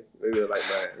 maybe they like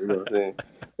mine. You know what I'm saying?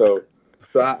 So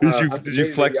I, Did you I did you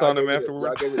submitted flex it. Y'all on him gave me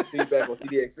afterwards? Y'all gave me the feedback on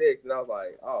CDXX, and I was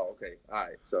like, oh, okay, all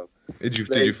right. So Did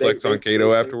you flex on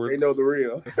Kato afterwards? They know the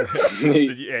real.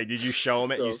 Did you show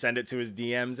him it? You So- send it to his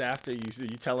DMs after? You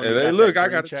tell him? And you hey, got look, that I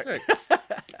green got a check.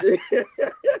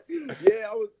 Yeah,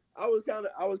 I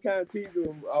was kind of teasing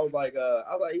him. I was like,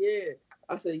 yeah.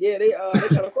 I said, yeah, they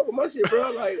kind of fuck with my shit,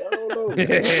 bro. Like, I don't know.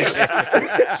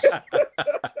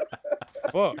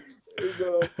 Fuck.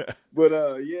 But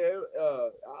yeah,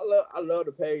 I love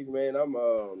the page, man. I'm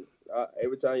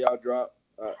every time y'all drop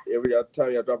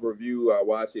a review, I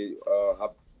watch it.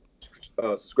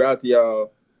 I subscribe to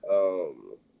y'all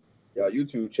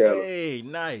YouTube channel. Hey,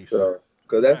 nice.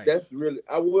 Cause Nice. that's really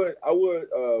I would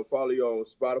follow you on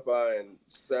Spotify and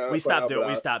SoundCloud. We stopped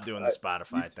doing the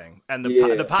Spotify thing, and the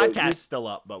so podcast's still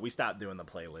up, but we stopped doing the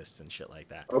playlists and shit like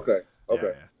that. Okay.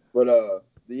 Yeah. But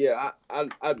yeah,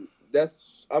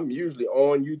 I'm usually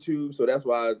on YouTube, so that's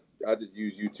why I just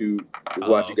use YouTube to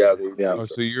watch you guys. On YouTube. Yeah. Oh,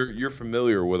 so you're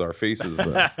familiar with our faces then?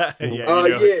 Yeah, you Yeah,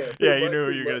 knew, pretty yeah, you much, knew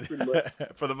what you were pretty gonna much.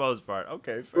 for the most part.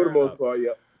 Okay, For fair the most enough. part, yeah.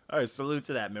 All right, salute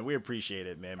to that, man. We appreciate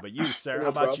it, man. But you, sir, No how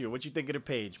about problem. you? What you think of the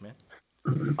page, man?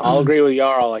 I'll agree with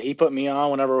Yarl. He put me on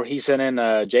whenever he sent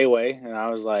in J-Way, and I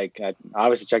was like, I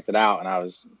obviously checked it out, and I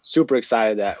was super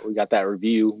excited that we got that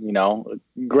review. You know,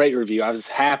 a great review. I was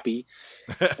happy,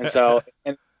 and so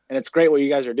and it's great what you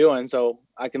guys are doing. So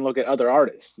I can look at other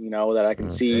artists, you know, that I can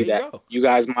see There you that go. you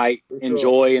guys might For sure.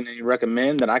 enjoy and then you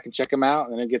recommend. That I can check them out,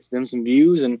 and it gets them some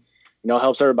views, and you know,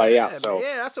 helps everybody out. So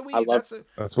yeah, that's what we. I love-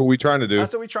 That's what we trying to do.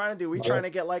 That's what we trying to do. We trying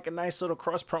to get like a nice little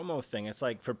cross promo thing. It's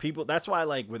like for people. That's why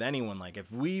like with anyone, like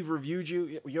if we've reviewed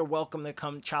you, you're welcome to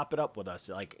come chop it up with us.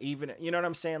 Like even you know what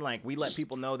I'm saying. Like we let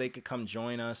people know they could come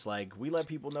join us. Like we let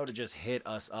people know to just hit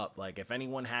us up. Like if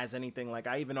anyone has anything, like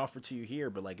I even offer to you here.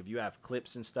 But like if you have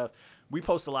clips and stuff, we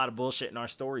post a lot of bullshit in our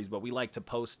stories, but we like to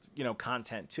post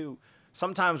content too.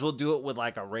 Sometimes we'll do it with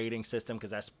like a rating system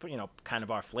because that's kind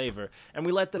of our flavor, and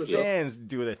we let the fans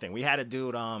do their thing. We had a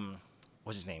dude,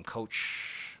 what's his name,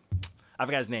 Coach? I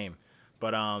forgot his name,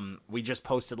 but we just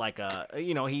posted like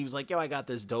he was like, yo, I got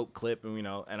this dope clip, and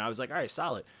and I was like, all right,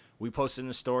 solid. We posted in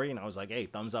the story, and I was like, hey,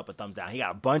 thumbs up or thumbs down. He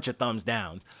got a bunch of thumbs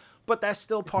downs. But that's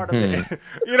still part of it.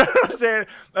 You know what I'm saying?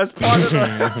 That's part of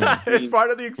the it's part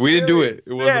of the experience. We didn't do it.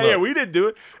 It wasn't yeah, us. we didn't do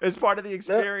it. It's part of the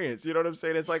experience. You know what I'm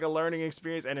saying? It's like a learning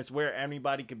experience, and it's where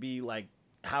anybody could be like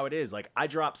how it is. Like I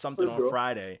dropped something on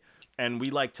Friday, and I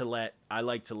like to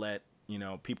let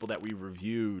people that we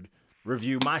reviewed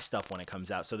review my stuff when it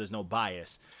comes out, so there's no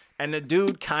bias. And the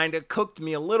dude kind of cooked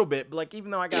me a little bit. But like, even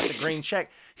though I got the green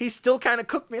check, he still kind of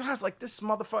cooked me. And I was like, this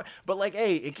motherfucker. But like,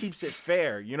 hey, it keeps it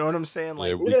fair. You know what I'm saying?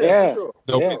 Like, Yeah.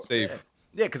 Don't Yeah. be safe.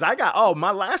 yeah, because I got,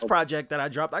 my last project that I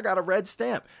dropped, I got a red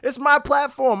stamp. It's my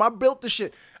platform. I built the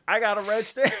shit. I got a red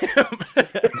stamp.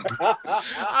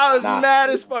 I was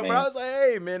mad as fuck. But I was like,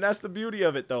 hey, man, that's the beauty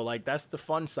of it, though. Like, that's the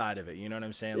fun side of it. You know what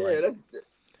I'm saying? Yeah, Like,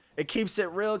 it keeps it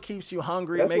real, keeps you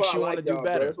hungry, it that's makes why you I want like to do y'all,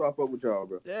 better. Bro. That's why I fuck with y'all,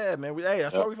 bro. Yeah, man.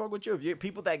 That's why we fuck with you. If you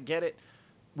people that get it,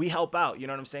 we help out. You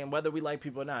know what I'm saying? Whether we like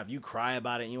people or not. If you cry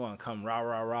about it and you want to come rah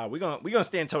rah rah, we gonna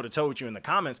stand toe to toe with you in the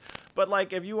comments. But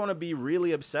like, if you want to be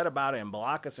really upset about it and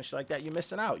block us and shit like that, you're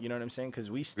missing out. You know what I'm saying?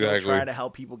 Because we still try to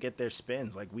help people get their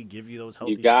spins. Like we give you those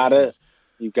healthy.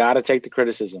 You gotta take the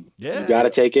criticism. Yeah. You gotta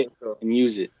take it and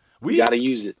use it. You gotta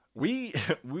use it. We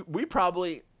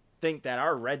probably think that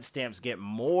our red stamps get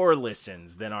more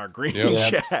listens than our green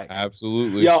checks.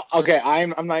 Absolutely. Yo, okay, I'm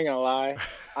not gonna lie.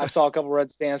 I saw a couple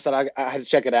red stamps that I had to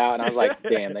check it out, and I was like,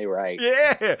 damn, they right.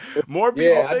 Yeah, more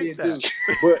people I think did that. too.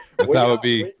 But That's how it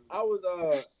be. I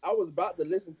was about to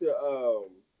listen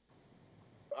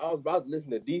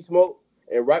to D Smoke,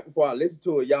 and right before I listened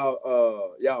to it,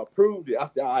 y'all approved it. I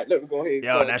said, all right, let me go ahead.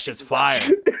 Yo, that shit's fire.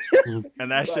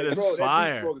 And that shit is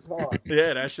fire.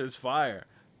 Yeah, that shit's fire.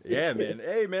 Yeah, man.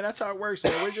 Hey, man, that's how it works,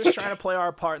 man. We're just trying to play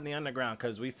our part in the underground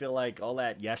because we feel like all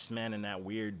that yes men and that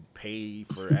weird pay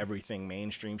for everything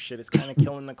mainstream shit is kind of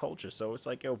killing the culture. So it's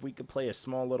like, yo, if we could play a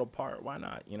small little part, why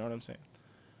not? You know what I'm saying?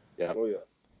 Yeah. Oh, yeah.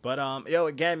 But yo,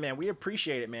 again, man, we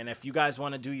appreciate it, man. If you guys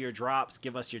want to do your drops,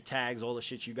 give us your tags, all the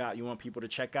shit you got, you want people to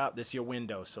check out, this is your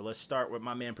window. So let's start with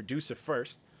my man producer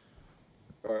first.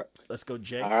 All right. Let's go,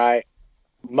 Jay. All right.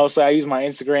 Mostly I use my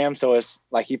Instagram, so it's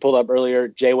like he pulled up earlier,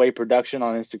 J-Way Production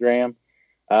on Instagram.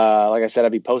 Like I said,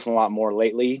 I've been posting a lot more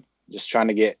lately, just trying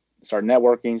to start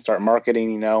networking, start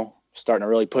marketing, starting to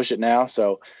really push it now.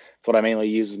 So that's what I mainly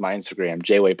use is my Instagram,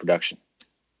 J-Way Production.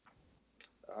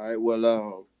 All right.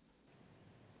 Well,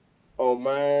 on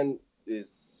mine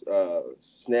is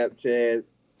Snapchat,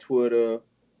 Twitter,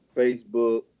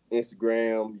 Facebook,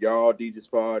 Instagram, Yarl Deejus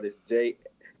Far. That's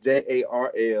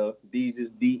JARL Deejus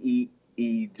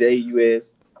DEEJUSFAR.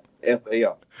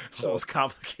 It's the most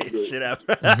complicated shit ever.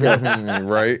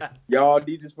 Right. Yarl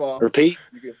Deejus Far. Repeat.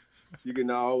 You can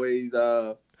always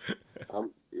I'm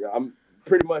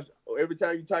pretty much every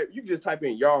time you just type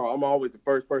in Yarl, I'm always the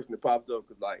first person that pops up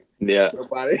because like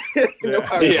nobody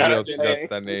else got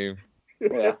that name.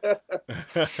 Yeah.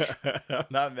 I'm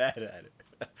not mad at it.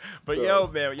 But yo,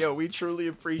 man, we truly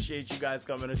appreciate you guys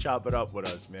coming to chop it up with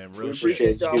us, man. Real We shit.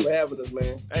 appreciate y'all for having us,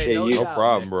 man. Hey, No doubt,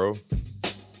 problem, man. bro.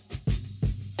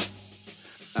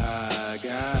 I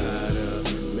gotta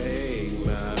make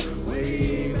my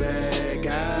way back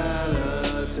out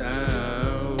of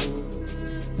town.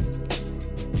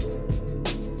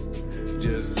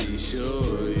 Just be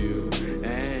sure you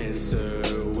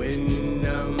answer when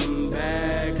I'm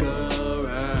back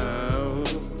around.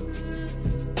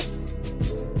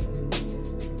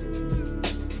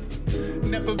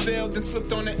 never veiled and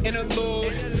slipped on an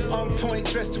interlude. On point,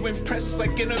 dressed to impress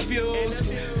like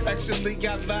interviews. Actually,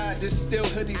 I lied, there's still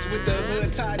hoodies with the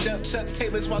hood tied up, Chuck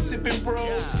Taylors while sipping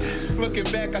bros. Looking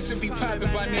back, I should be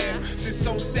popping by now.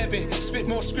 Since 07, spit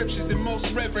more scriptures than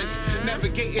most reverends.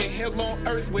 Navigating hell on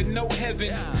earth with no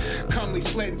heaven. Calmly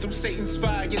sledding through Satan's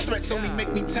fire. Your threats only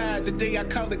make me tired. The day I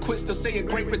call it quits, they'll say a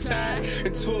great retire.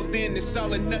 Until then, it's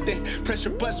all or nothing. Pressure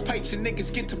bust pipes and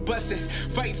niggas get to busting.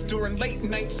 Fights during late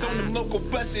nights on them local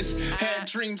buses. Had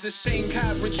dreams of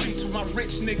Shanghai retreats with my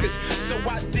rich niggas. So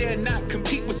I dare not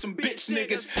compete with some bitch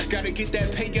niggas. Gotta get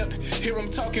that pay up. Hear them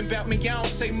talking about me, I don't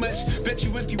say much. Bet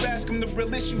you if you ask them the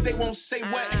real issue, they won't say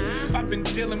what. I've been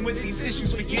dealing with these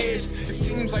issues for years. It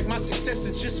seems like my success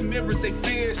is just mirrors they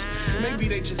fears. Maybe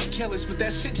they just jealous, but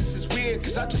that shit just is weird.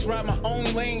 Cause I just ride my own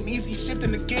lane, easy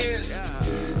shifting the gears.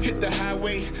 Hit the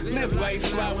highway, live life,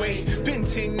 fly away. Been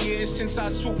 10 years since I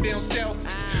swooped down south.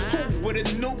 Who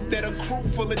would've knew that a crew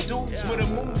full of dudes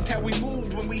would've moved how we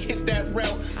moved when we hit that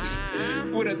route?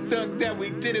 Would've thunk that we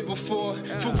did it before.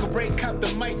 Fucare copped the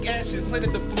mic, ashes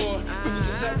littered the floor. We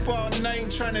was up all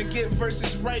night trying to get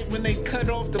verses right when they cut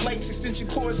off the lights, extension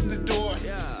cords to the door.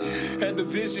 Had the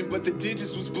vision, but the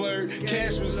digits was blurred.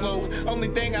 Cash was low, only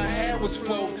thing I had was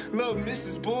flow. Lil'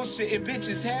 Mrs. Bullshit and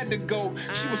bitches had to go.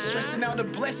 She was stressing out a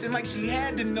blessing like she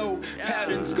had to know.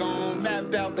 Patterns gone,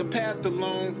 mapped out the path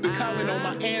alone. Been calling on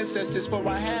my ancestors before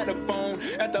I had a phone.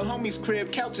 At the homie's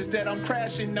crib, couches that I'm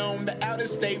crashing on. The out of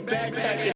state backpacking.